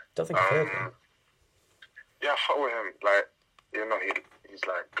 Don't think I've heard of him. Yeah, I fuck with him. Like, you know, he's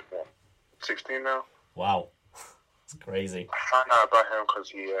like, what, 16 now? Wow. It's crazy. I found out about him because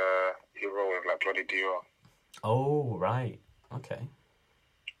he rolled with, like, Bloody Dior. Oh, right. Okay.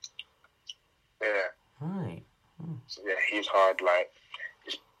 Yeah. Right. So, yeah, he's hard. Like,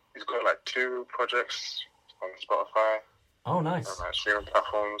 he's got, like, 2 projects on Spotify. Oh, nice. And, like, streaming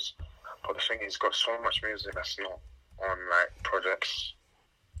platforms. But the thing is, he's got so much music that's not on, like, projects.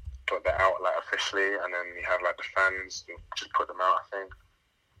 But they're out, like, officially. And then you have, like, the fans who just put them out, I think.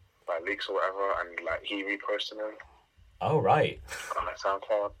 Like, leaks or whatever. And, like, he reposted them Oh, right. on, like,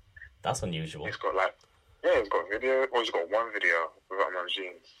 SoundCloud. That's unusual. He's got, like, yeah, he's got video. Well, he's got one video with Rotterdam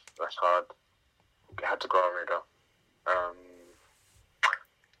Jeans. That's hard. It had to go on me, though.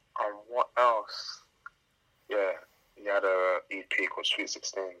 And what else? Yeah, he had a EP called Sweet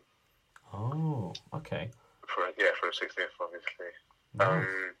 16. Oh, okay. For the 16th, obviously. Nice.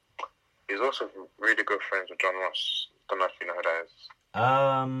 He's also really good friends with John Ross. Don't know if you know who that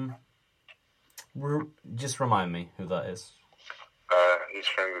is. Just remind me who that is. He's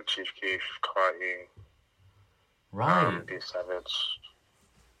friends with Chief Keef, Carti, Right. D Savage.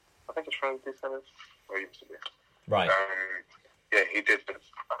 I think he's friends with D Savage. Or he used to be. Right. Yeah, he did the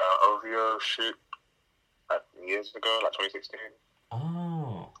OVO shoot like years ago, like 2016.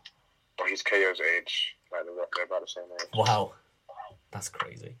 Oh. But he's KO's age. Like, they're about the same age. Wow. That's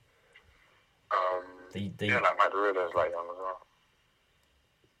crazy. Yeah, like Mike Derrida is like young as well.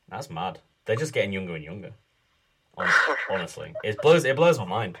 That's mad. They're just getting younger and younger. Honestly. It blows my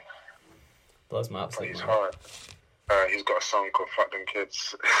mind. Blows my But absolute he's mind. hard. He's got a song called Fuck Them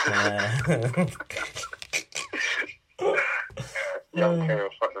Kids. Young KO,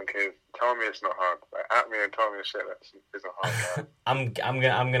 Fuck Them Kids. Tell me it's not hard. Like, at me and tell me shit that isn't hard. Man.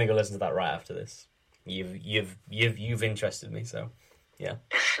 I'm gonna go listen to that right after this. You've interested me, so yeah.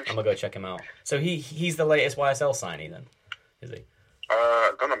 I'm gonna go check him out. So he's the latest YSL signee then, is he?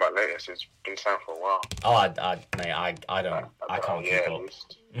 Don't know about latest. It's been signed for a while. Oh, I can't keep at up.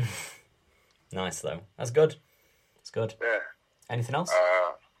 least. Nice though. That's good. It's good. Yeah. Anything else?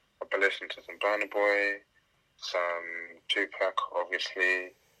 I've been listening to some Burna Boy, some Tupac,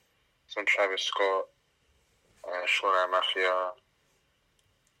 obviously, some Travis Scott, Shoreline Mafia.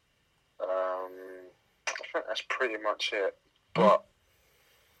 I think that's pretty much it. But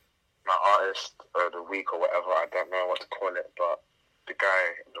my artist of the week or whatever, I don't know what to call it, but the guy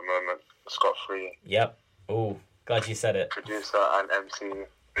at the moment, Scott Free, Yep. Oh, glad you said it. producer and MC.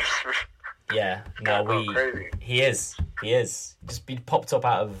 Yeah. No, Guy's gone crazy. He is. Just be popped up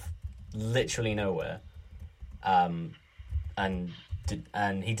out of literally nowhere, and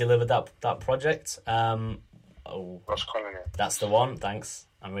he delivered that project. What's calling it? That's the one. Thanks.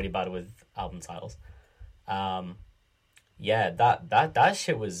 I'm really bad with album titles. Yeah, that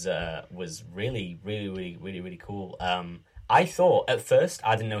shit was really, really, really, really, really cool. I thought at first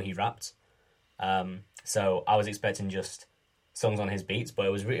I didn't know he rapped, so I was expecting just songs on his beats, but it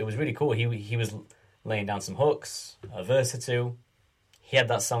was really cool. He was laying down some hooks, a verse or two. He had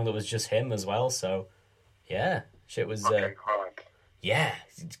that song that was just him as well. So yeah, shit was Fucking hard. yeah,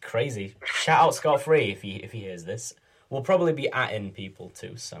 it's crazy. Shout out Scott Free if he hears this. We'll probably be atting people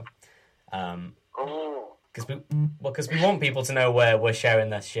too. So Oh, because we want people to know where we're sharing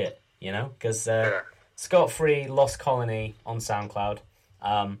their shit, you know? Because yeah. Scott Free, Lost Colony on SoundCloud,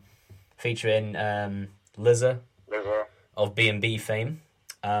 featuring Lizza Liver. of B&B fame,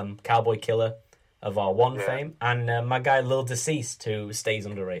 Cowboy Killer of R1 Yeah. fame, and my guy Lil Deceased, who stays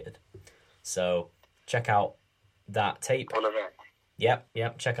underrated. So check out that tape. All of it.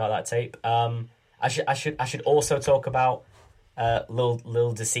 Yep. Check out that tape. I should also talk about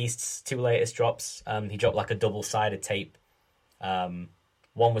Lil Deceased's 2 latest drops. He dropped like a double-sided tape. One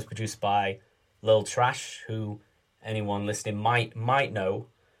was produced by Lil Trash, who anyone listening might know,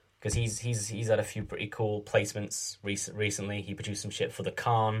 because he's had a few pretty cool placements recently. He produced some shit for The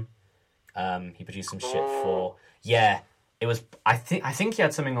Khan. He produced some shit for it was. I think he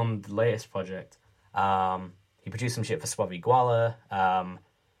had something on the latest project. He produced some shit for Suave Iguala.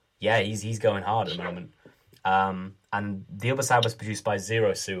 Yeah, he's going hard at the moment. And the other side was produced by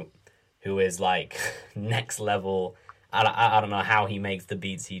Zero Suit, who is like next level. I don't know how he makes the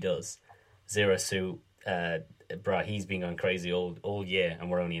beats he does. Zero Suit, bro, he's been going crazy all year, and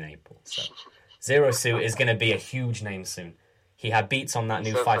we're only in April. So Zero Suit is going to be a huge name soon. He had beats on that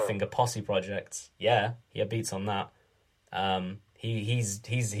new Five Finger Posse project. Yeah, he had beats on that. He's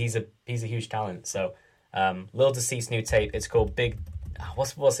a huge talent. So Lil Deceased new tape. It's called Big.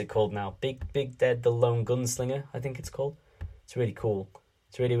 What's it called now? Big Dead the Lone Gunslinger, I think it's called. It's really cool.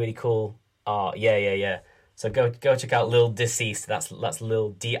 It's really cool. Oh yeah. So go check out Lil Deceased. That's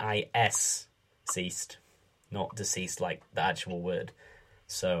Lil DIS ceased, not deceased like the actual word.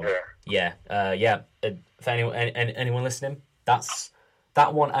 So yeah. For anyone listening, that's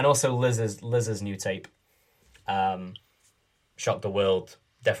that one, and also Liz's new tape. Shock the World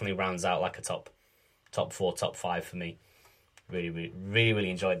definitely rounds out like a top 4, top 5 for me. Really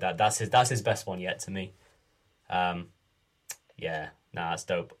enjoyed that. That's his best one yet to me. That's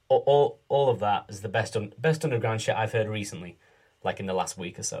dope. All of that is the best underground shit I've heard recently, like in the last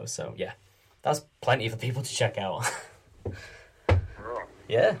week or so. So yeah, that's plenty for people to check out.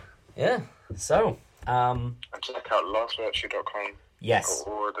 Yeah. So and check out lastvirtue.com. Yes.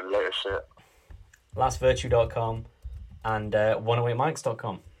 For all the latest shit. Lastvirtue.com and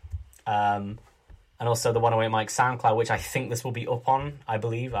 108mics.com. And also the 108 Mic SoundCloud, which I think this will be up on, I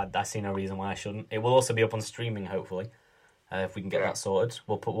believe. I see no reason why I shouldn't. It will also be up on streaming, hopefully, if we can get that sorted.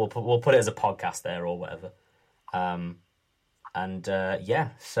 We'll put it as a podcast there or whatever.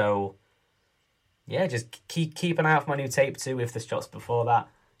 Just keep an eye out for my new tape too, if this drops before that.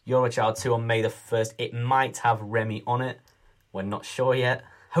 You're a Child 2 on May the 1st. It might have Remy on it. We're not sure yet.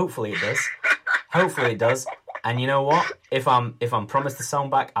 Hopefully it does. And you know what? If I'm promised the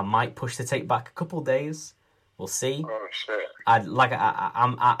song back, I might push the tape back a couple days. We'll see. Oh shit!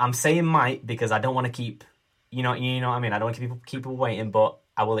 I'm saying might because I don't want to keep, you know what I mean. I don't want to keep people waiting, but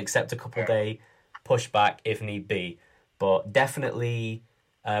I will accept a couple day pushback if need be. But definitely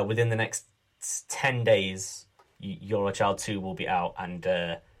within the next 10 days, You're a Child 2 will be out, and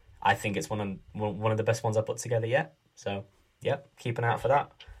I think it's one of the best ones I put together yet. So yep, keep an eye out for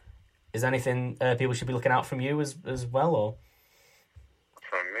that. Is there anything people should be looking out from you as well, or?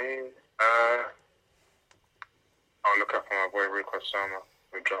 From me, I'll look out for my boy Rico Sama.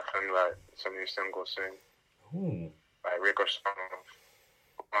 We're dropping like some new singles soon. Ooh. Like Rico Sama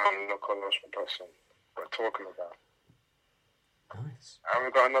and Local Lost Production. We're talking about. Nice. And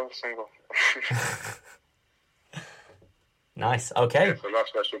we got another single. Nice. Okay. Yeah, so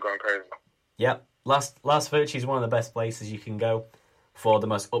Last Virtue going crazy. Yep. Last Virtue is one of the best places you can go for the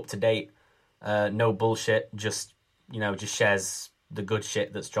most up-to-date, no bullshit, just shares the good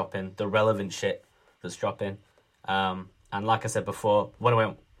shit that's dropping, the relevant shit that's dropping. And like I said before,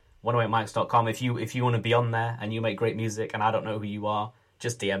 108mics.com, if you want to be on there and you make great music and I don't know who you are,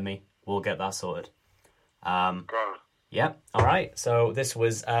 just DM me. We'll get that sorted. Yeah, all right. So this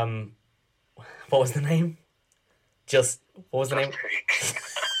was, what was the name? What was the name?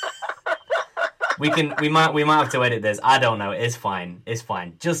 We might have to edit this. I don't know. It's fine.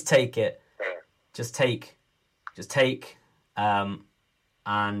 Just take it. Just take. And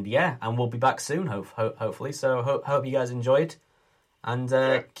we'll be back soon. Hopefully. So hope you guys enjoyed, and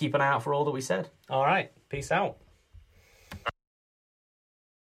keep an eye out for all that we said. All right. Peace out.